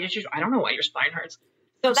like, I don't know why your spine hurts.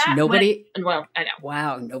 So that I know.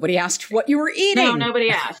 Wow. Nobody asked what you were eating. No,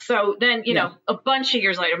 nobody asked. So then, a bunch of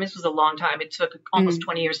years later, this was a long time. It took almost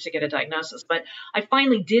 20 years to get a diagnosis, but I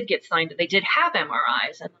finally did get signed. They did have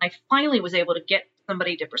MRIs and I finally was able to get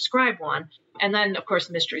somebody to prescribe one. And then of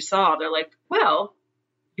course, mystery solved. They're like, well,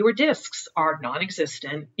 your discs are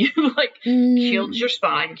non-existent. You killed your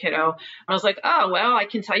spine, kiddo. And I was like, oh, well, I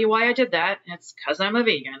can tell you why I did that. It's because I'm a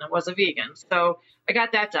vegan. I was a vegan. So I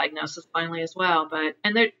got that diagnosis finally as well.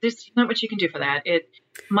 And there's not much you can do for that.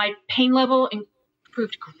 My pain level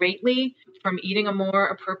improved greatly from eating a more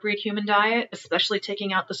appropriate human diet, especially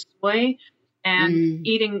taking out the soy and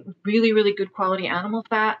eating really, really good quality animal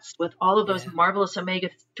fats with all of those marvelous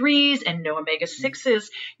omega-3s and no omega-6s.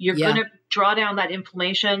 You're going to draw down that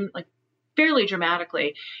inflammation fairly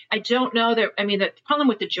dramatically. I don't know that, I mean, the problem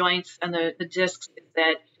with the joints and the discs is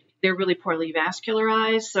that they're really poorly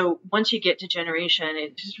vascularized. So once you get degeneration,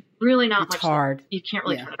 it's really not it's much hard. You can't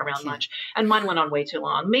really turn it around much. And mine went on way too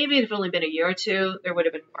long. Maybe if it had only been a year or two, there would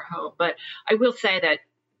have been more hope. But I will say that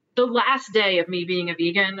the last day of me being a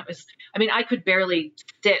vegan was, I mean, I could barely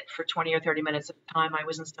sit for 20 or 30 minutes at a time. I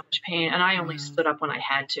was in so much pain, and I only stood up when I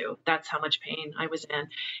had to. That's how much pain I was in.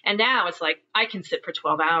 And now it's like I can sit for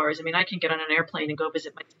 12 hours. I mean, I can get on an airplane and go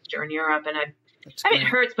visit my sister in Europe, and I mean, it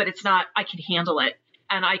hurts, but it's not, I can handle it,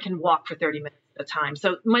 and I can walk for 30 minutes at a time.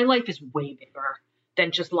 So my life is way bigger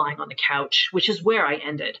than just lying on the couch, which is where I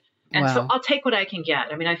ended. And so I'll take what I can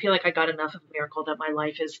get. I mean, I feel like I got enough of a miracle that my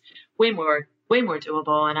life is way more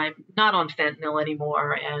doable, and I'm not on fentanyl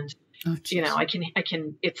anymore. And, you know, I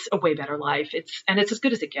can, it's a way better life. It's as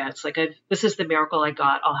good as it gets. Like this is the miracle I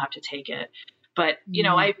got. I'll have to take it. But, you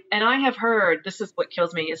know, I have heard, this is what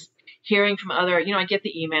kills me, is hearing from other, you know, I get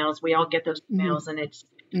the emails, we all get those emails, and it's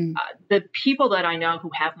the people that I know who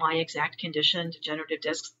have my exact condition, degenerative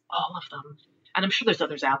discs, all of them. And I'm sure there's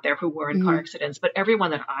others out there who were in car accidents, but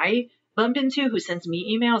everyone that I bump into who sends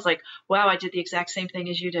me emails like, wow, I did the exact same thing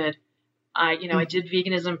as you did. I did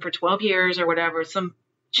veganism for 12 years or whatever, some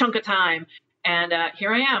chunk of time. And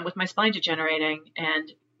here I am with my spine degenerating, and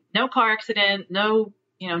no car accident, no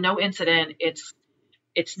incident.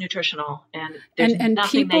 It's nutritional, and there's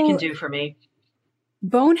nothing they can do for me.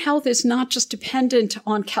 Bone health is not just dependent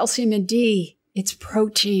on calcium and D, it's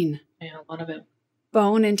protein. Yeah, a lot of it.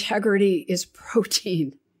 Bone integrity is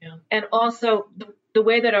protein. Yeah. And also the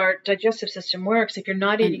way that our digestive system works, if you're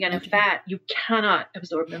not eating enough fat, you cannot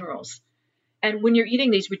absorb minerals. And when you're eating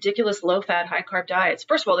these ridiculous low-fat, high-carb diets,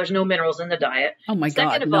 first of all, there's no minerals in the diet. Oh, my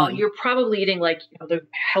God. Second of all, you're probably eating like the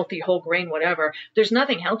healthy whole grain, whatever. There's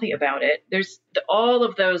nothing healthy about it. There's all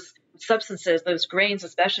of those substances, those grains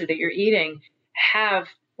especially that you're eating, have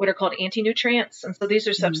what are called anti-nutrients. And so these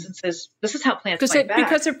are substances, this is how plants fight back.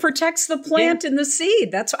 Because it protects the plant and the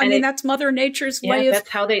seed. That's Mother Nature's way of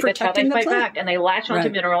protecting the fight plant. back. And they latch onto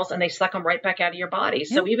minerals and they suck them right back out of your body.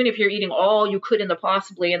 So even if you're eating all you could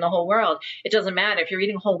possibly in the whole world, it doesn't matter. If you're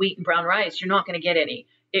eating whole wheat and brown rice, you're not going to get any,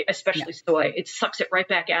 especially soy. It sucks it right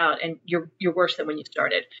back out, and you're worse than when you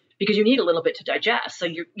started, because you need a little bit to digest. So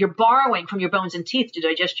you're borrowing from your bones and teeth to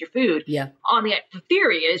digest your food. Yeah. The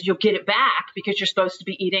theory is you'll get it back because you're supposed to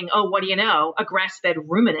be eating, what do you know, a grass-fed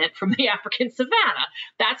ruminant from the African savannah.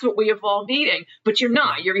 That's what we evolved eating. But you're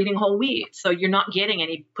not. You're eating whole wheat, so you're not getting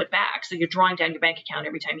any put back. So you're drawing down your bank account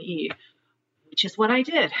every time you eat, which is what I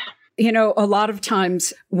did. You know, a lot of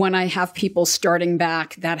times when I have people starting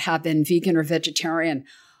back that have been vegan or vegetarian,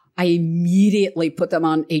 I immediately put them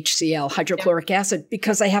on HCl, hydrochloric acid,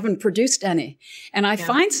 because I haven't produced any. And I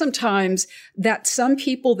find sometimes that some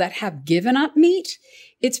people that have given up meat,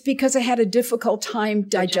 it's because I had a difficult time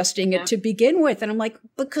digesting it to begin with. And I'm like,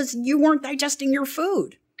 because you weren't digesting your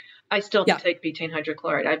food. I still take betaine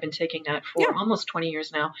hydrochloride. I've been taking that for almost 20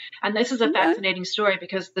 years now. And this is a fascinating story,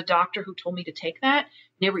 because the doctor who told me to take that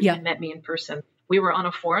never even met me in person. We were on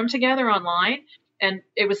a forum together online, and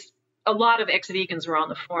it was a lot of ex-vegans were on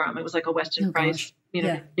the forum. It was like a Weston Price,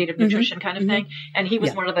 native nutrition kind of thing. And he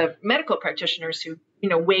was one of the medical practitioners who,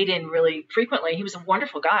 weighed in really frequently. He was a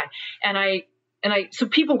wonderful guy. So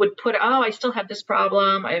people would put, I still have this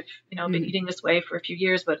problem. I've, been eating this way for a few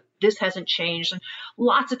years, but this hasn't changed. And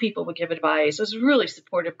lots of people would give advice. It was a really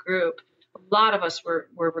supportive group. A lot of us were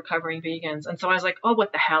recovering vegans. And so I was like,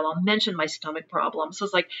 what the hell? I'll mention my stomach problem. So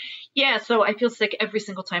it's like, so I feel sick every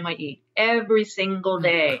single time I eat, every single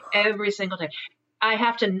day. I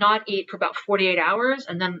have to not eat for about 48 hours,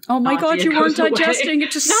 and then oh my God, you weren't digesting.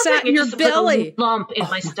 It just sat in your belly. Like a lump in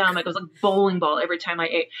my stomach. It was like a bowling ball every time I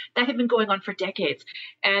ate. That had been going on for decades.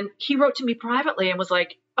 And he wrote to me privately and was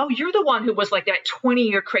like, "Oh, you're the one who was like that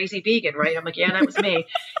 20-year crazy vegan, right?" I'm like, "Yeah, that was me."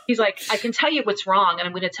 He's like, "I can tell you what's wrong, and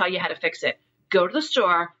I'm going to tell you how to fix it. Go to the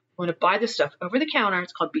store. I'm going to buy this stuff over the counter.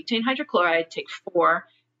 It's called betaine hydrochloride. Take 4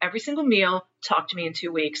 every single meal. Talk to me in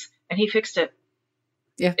 2 weeks." And he fixed it.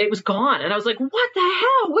 Yeah. It was gone. And I was like, what the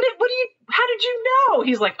hell? How did you know?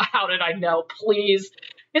 He's like, how did I know? Please.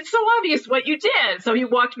 It's so obvious what you did. So he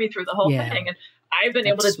walked me through the whole thing. And I've been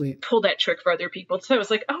able to pull that trick for other people. So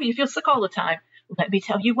it's like, you feel sick all the time. Let me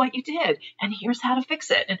tell you what you did. And here's how to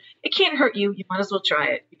fix it. And it can't hurt you. You might as well try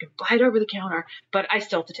it. You can buy it over the counter. But I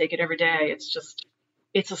still have to take it every day.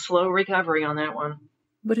 It's a slow recovery on that one.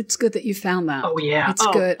 But it's good that you found that. Oh, yeah. It's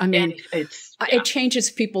good. I mean, it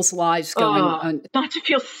changes people's lives going on. Not to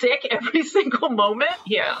feel sick every single moment.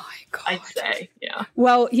 Yeah, oh my God. I'd say. Yeah.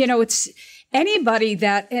 Well, anybody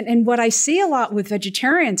that, and what I see a lot with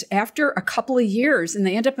vegetarians after a couple of years, and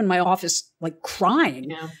they end up in my office like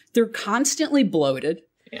crying, they're constantly bloated.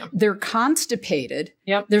 Yeah. They're constipated.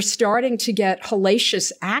 Yep. They're starting to get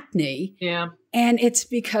hellacious acne. Yeah. And it's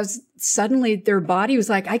because suddenly their body was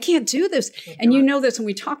like, I can't do this. And you know this, and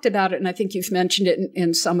we talked about it, and I think you've mentioned it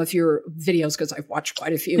in some of your videos because I've watched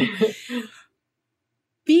quite a few.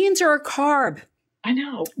 Beans are a carb. I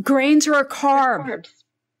know. Grains are a carb. Carbs.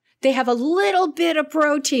 They have a little bit of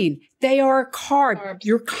protein. They are a carb. Carbs.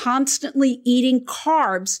 You're constantly eating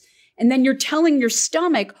carbs. And then you're telling your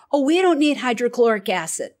stomach, oh, we don't need hydrochloric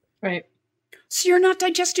acid. Right. So you're not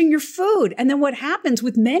digesting your food. And then what happens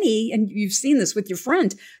with many, and you've seen this with your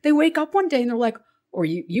friends, they wake up one day and they're like, or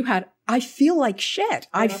you had, I feel like shit.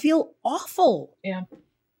 I feel awful. Yeah.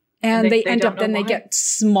 And they end up, then they get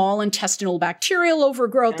small intestinal bacterial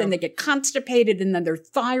overgrowth and they get constipated and then their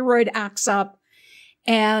thyroid acts up.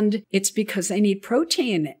 And it's because they need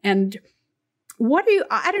protein. And what do you,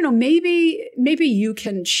 I don't know, maybe you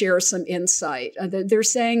can share some insight. They're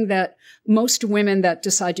saying that most women that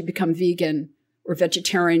decide to become vegan or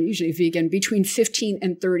vegetarian, usually vegan, between 15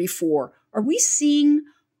 and 34. Are we seeing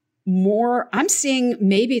more? I'm seeing,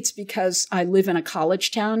 maybe it's because I live in a college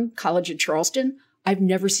town, College of Charleston. I've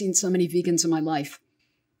never seen so many vegans in my life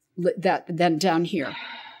than down here.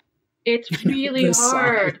 It's really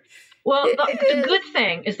hard. Well, the good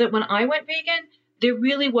thing is that when I went vegan, there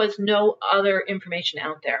really was no other information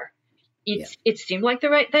out there. It seemed like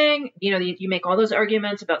the right thing. You know, you make all those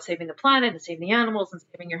arguments about saving the planet and saving the animals and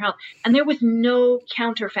saving your health. And there was no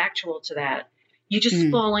counterfactual to that. You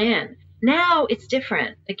just fall in. Now it's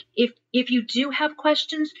different. Like if you do have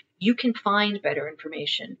questions, you can find better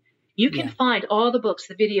information. You can find all the books,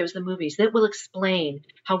 the videos, the movies that will explain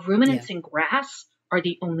how ruminants and grass are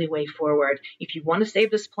the only way forward. If you want to save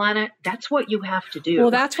this planet, that's what you have to do. Well,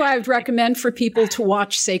 that's why I would recommend for people to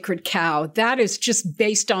watch Sacred Cow. That is just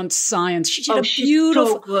based on science. She did a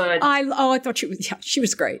beautiful. So good. I thought she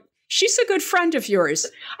was great. She's a good friend of yours.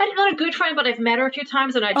 I'm not a good friend, but I've met her a few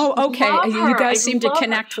times, and I just okay. love her. You guys seem to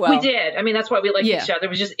connect well. We did. I mean, that's why we liked each other. It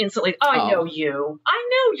was just instantly, I know you. I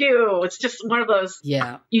know you. It's just one of those.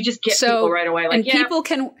 Yeah. You just get people right away. Like, and people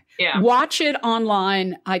can watch it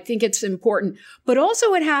online. I think it's important. But also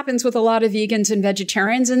what happens with a lot of vegans and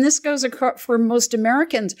vegetarians, and this goes for most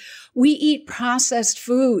Americans, we eat processed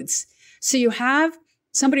foods. So you have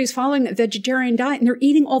somebody who's following a vegetarian diet, and they're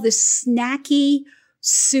eating all this snacky,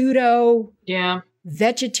 pseudo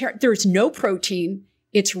vegetarian. There's no protein.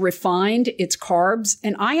 It's refined. It's carbs.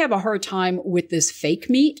 And I have a hard time with this fake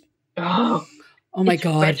meat. Oh my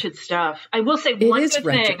God. Wretched stuff. I will say one good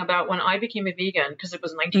thing about when I became a vegan, because it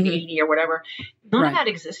was 1980 or whatever, none of that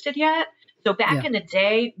existed yet. So back in the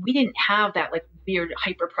day, we didn't have that like weird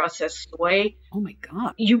hyper processed soy. Oh my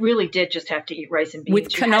God. You really did just have to eat rice and beans. With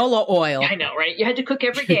canola oil. I know, right? You had to cook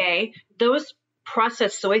every day. Those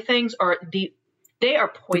processed soy things they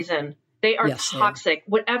are poison. They are toxic.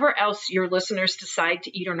 Whatever else your listeners decide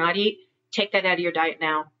to eat or not eat, take that out of your diet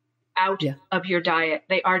now. Out of your diet.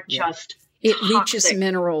 They are just it leaches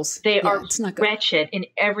minerals. They are wretched in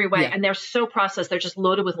every way. And they're so processed. They're just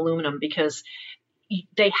loaded with aluminum because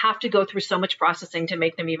they have to go through so much processing to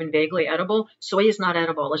make them even vaguely edible. Soy is not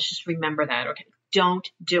edible. Let's just remember that. Okay. Don't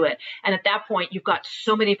do it. And at that point, you've got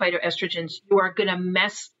so many phytoestrogens. You are going to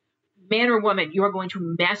mess, man or woman, you are going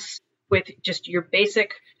to mess with just your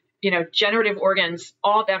basic, generative organs,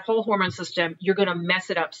 all that whole hormone system. You're going to mess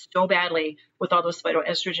it up so badly with all those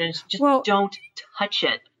phytoestrogens. Just don't touch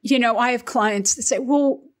it. I have clients that say,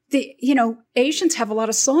 well, Asians have a lot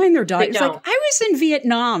of soy in their diet. It's like, I was in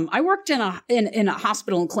Vietnam. I worked in a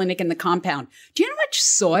hospital and clinic in the compound. Do you know how much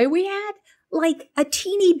soy we had? Like a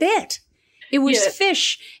teeny bit. It was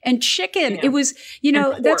fish and chicken. It was,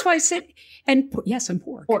 that's why I said, and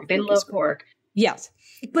pork. Pork. They love pork. Yes.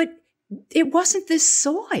 But it wasn't this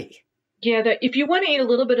soy. Yeah. If you want to eat a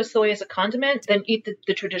little bit of soy as a condiment, then eat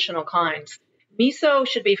the traditional kinds. Miso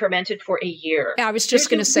should be fermented for a year. I was just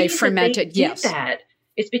going to say fermented. Yes.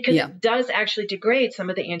 It's because it does actually degrade some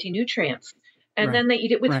of the anti-nutrients. And then they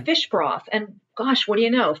eat it with fish broth. And gosh, what do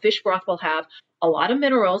you know? Fish broth will have a lot of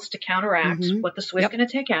minerals to counteract what the soy is going to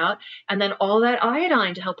take out. And then all that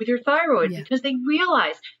iodine to help with your thyroid because they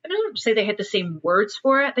realize, I don't say they had the same words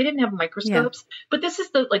for it. They didn't have microscopes, but this is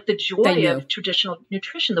the joy of traditional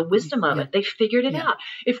nutrition, the wisdom of it. They figured it out.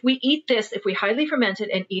 If we eat this, if we highly ferment it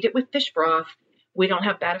and eat it with fish broth, we don't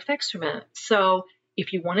have bad effects from it. So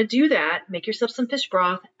if you want to do that, make yourself some fish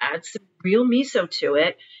broth, add some real miso to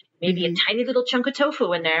it, maybe a tiny little chunk of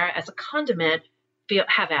tofu in there as a condiment.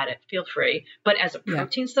 Have at it. Feel free. But as a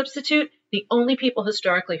protein substitute, The only people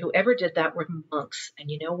historically who ever did that were monks. And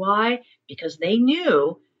you know why? Because they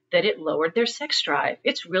knew that it lowered their sex drive.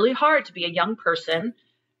 It's really hard to be a young person,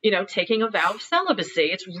 taking a vow of celibacy.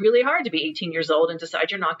 It's really hard to be 18 years old and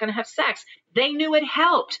decide you're not going to have sex. They knew it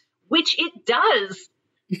helped, which it does,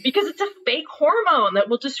 because it's a fake hormone that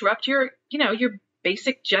will disrupt your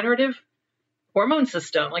basic generative hormone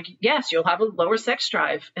system. Like, yes, you'll have a lower sex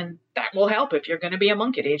drive, and that will help if you're going to be a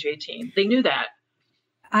monk at age 18. They knew that.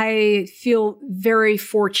 I feel very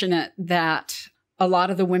fortunate that a lot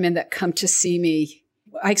of the women that come to see me,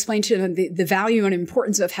 I explain to them the value and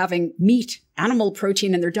importance of having meat, animal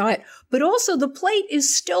protein in their diet, but also the plate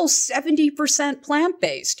is still 70%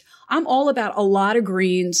 plant-based. I'm all about a lot of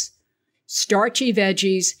greens, starchy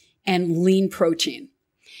veggies, and lean protein.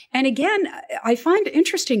 And again, I find it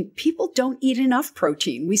interesting, people don't eat enough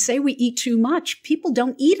protein. We say we eat too much. People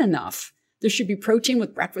don't eat enough. There should be protein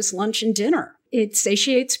with breakfast, lunch, and dinner. It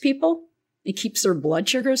satiates people. It keeps their blood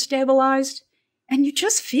sugar stabilized. And you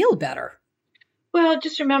just feel better. Well,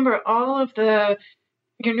 just remember all of your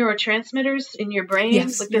neurotransmitters in your brain,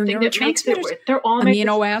 yes, like the thing that makes it, they're all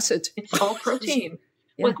amino acids. It's all protein.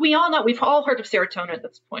 Yeah. Like we all know, we've all heard of serotonin at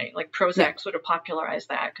this point. Like Prozac sort of popularized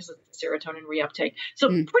that because of serotonin reuptake. So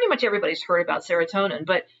pretty much everybody's heard about serotonin,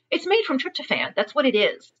 but it's made from tryptophan. That's what it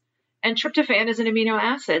is. And tryptophan is an amino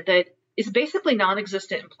acid that is basically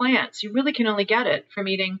non-existent in plants. You really can only get it from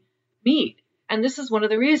eating meat. And this is one of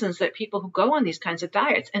the reasons that people who go on these kinds of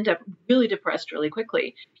diets end up really depressed really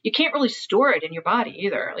quickly. You can't really store it in your body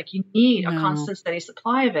either. Like you need a constant steady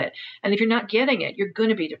supply of it. And if you're not getting it, you're going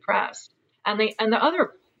to be depressed. And the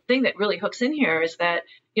other thing that really hooks in here is that,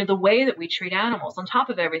 the way that we treat animals on top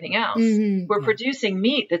of everything else, we're producing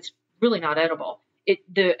meat that's really not edible.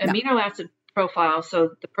 The amino acid profile, so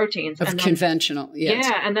the proteins. Of and then, conventional.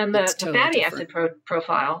 And then the totally fatty acid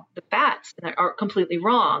profile, the fats are completely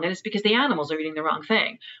wrong. And it's because the animals are eating the wrong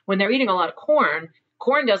thing. When they're eating a lot of corn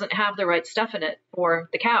doesn't have the right stuff in it for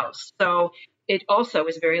the cows. So it also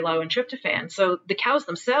is very low in tryptophan. So the cows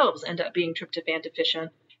themselves end up being tryptophan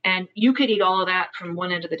deficient. And you could eat all of that from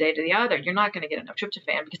one end of the day to the other. You're not going to get enough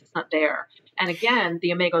tryptophan because it's not there. And again,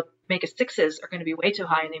 the omega-6s are going to be way too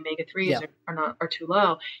high and the omega-3s are too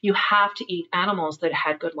low. You have to eat animals that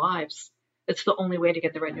had good lives. It's the only way to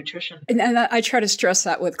get the right nutrition. And I try to stress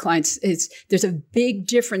that with clients is there's a big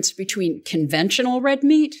difference between conventional red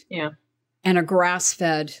meat and a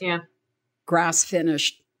grass-fed,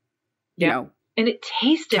 grass-finished, And it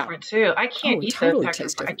tastes different too. I can't eat totally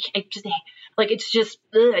the pecker.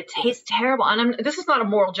 It tastes terrible. And this is not a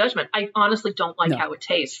moral judgment. I honestly don't like how it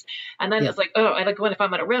tastes. And then it's like, I like when if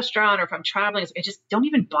I'm at a restaurant or if I'm traveling, I just don't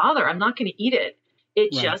even bother. I'm not going to eat it.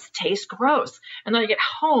 It just tastes gross. And then I get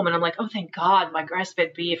home and I'm like, oh, thank God, my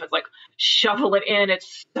grass-fed beef. It's like, shovel it in.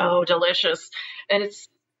 It's so delicious. And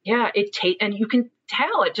and you can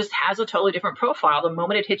tell it just has a totally different profile. The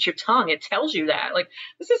moment it hits your tongue, it tells you that. Like,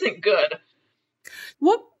 this isn't good.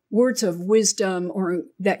 What words of wisdom or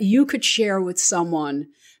that you could share with someone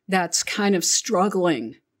that's kind of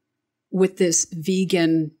struggling with this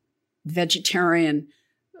vegan, vegetarian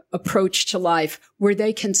approach to life where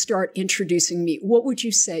they can start introducing meat? What would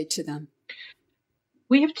you say to them?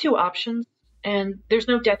 We have two options, and there's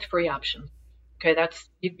no death-free option. Okay,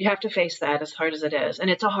 you have to face that as hard as it is. And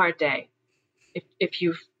it's a hard day. If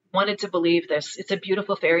you've wanted to believe this, it's a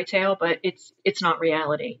beautiful fairy tale, but it's not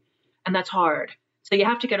reality. And that's hard. So you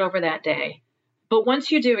have to get over that day. But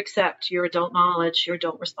once you do accept your adult knowledge, your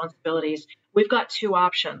adult responsibilities, we've got two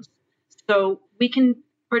options. So we can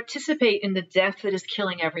participate in the death that is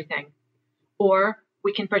killing everything, or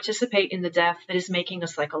we can participate in the death that is making the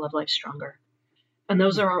cycle of life stronger. And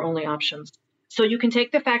those are our only options. So you can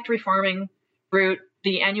take the factory farming route,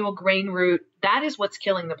 the annual grain route. That is what's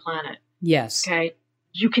killing the planet. Yes. Okay.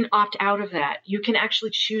 You can opt out of that. You can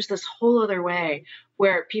actually choose this whole other way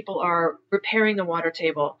where people are repairing the water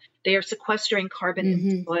table. They are sequestering carbon in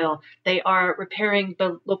the soil. They are repairing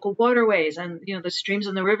the local waterways, and the streams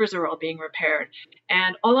and the rivers are all being repaired.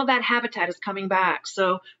 And all of that habitat is coming back.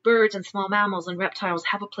 So birds and small mammals and reptiles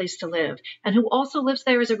have a place to live. And who also lives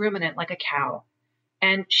there as a ruminant, like a cow.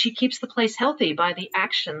 And she keeps the place healthy by the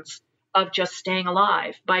actions of just staying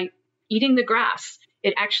alive. By eating the grass,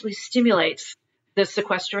 it actually stimulates the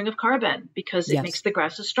sequestering of carbon because it makes the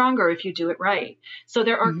grasses stronger if you do it right. So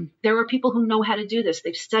there are people who know how to do this.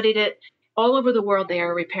 They've studied it all over the world. They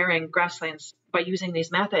are repairing grasslands by using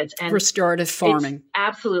these methods. And restorative farming. It's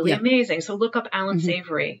absolutely amazing. So look up Alan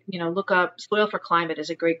Savory, look up Soil for Climate is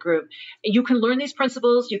a great group. You can learn these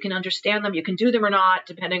principles. You can understand them. You can do them or not,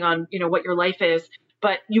 depending on, what your life is.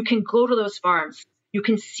 But you can go to those farms You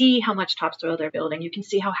can see how much topsoil they're building. You can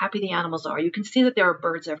see how happy the animals are. You can see that there are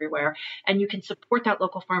birds everywhere. And you can support that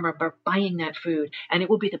local farmer by buying that food. And it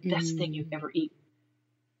will be the best thing you've ever eaten.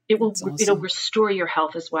 It'll restore your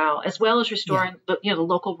health as well as restoring the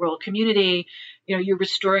local rural community. You're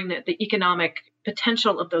restoring the economic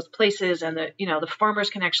potential of those places, and the farmers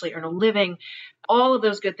can actually earn a living. All of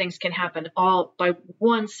those good things can happen all by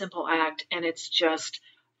one simple act, and it's just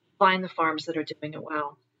find the farms that are doing it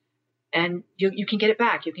well. And you can get it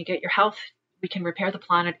back. You can get your health. We can repair the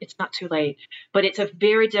planet. It's not too late. But it's a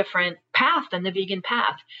very different path than the vegan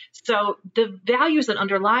path. So the values that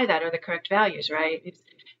underlie that are the correct values, right? It's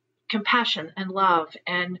compassion and love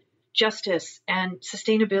and justice and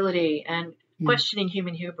sustainability and questioning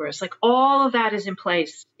human hubris. Like all of that is in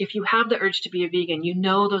place. If you have the urge to be a vegan,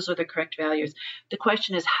 those are the correct values. The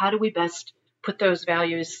question is, how do we best put those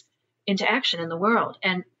values into action in the world?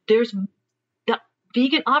 And the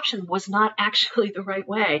vegan option was not actually the right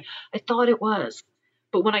way. I thought it was.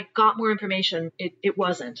 But when I got more information, it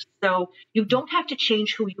wasn't. So you don't have to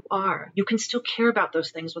change who you are. You can still care about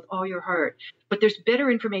those things with all your heart. But there's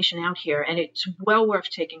better information out here, and it's well worth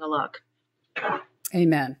taking a look.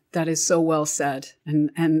 Amen. That is so well said.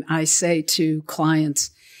 And I say to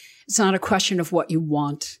clients, it's not a question of what you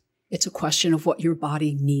want. It's a question of what your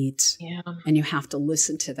body needs. Yeah. And you have to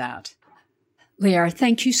listen to that. Lierre,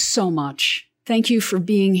 thank you so much. Thank you for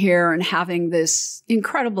being here and having this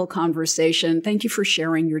incredible conversation. Thank you for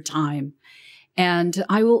sharing your time. And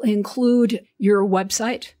I will include your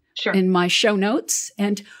website in my show notes.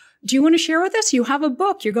 And do you want to share with us? You have a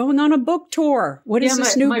book. You're going on a book tour. What is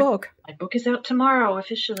this new book? My book is out tomorrow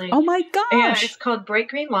officially. Oh my gosh. Yeah, it's called Bright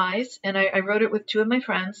Green Lies. And I wrote it with two of my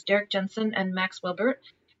friends, Derek Jensen and Max Wilbert.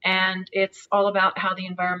 And it's all about how the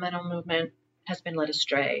environmental movement has been led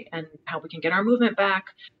astray and how we can get our movement back.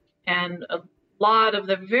 And a lot of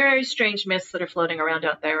the very strange myths that are floating around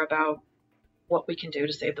out there about what we can do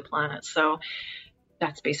to save the planet. So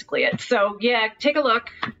that's basically it. So yeah, take a look.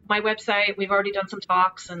 My website, we've already done some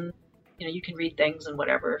talks, and you can read things and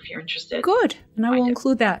whatever if you're interested. Good. And I will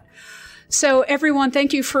include that. So everyone,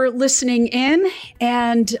 thank you for listening in.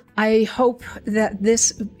 And I hope that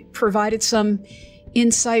this provided some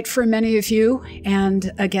insight for many of you.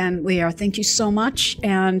 And again, Lierre, thank you so much.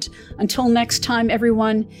 And until next time,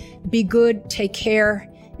 everyone, be good, take care,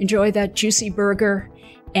 enjoy that juicy burger,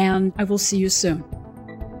 and I will see you soon.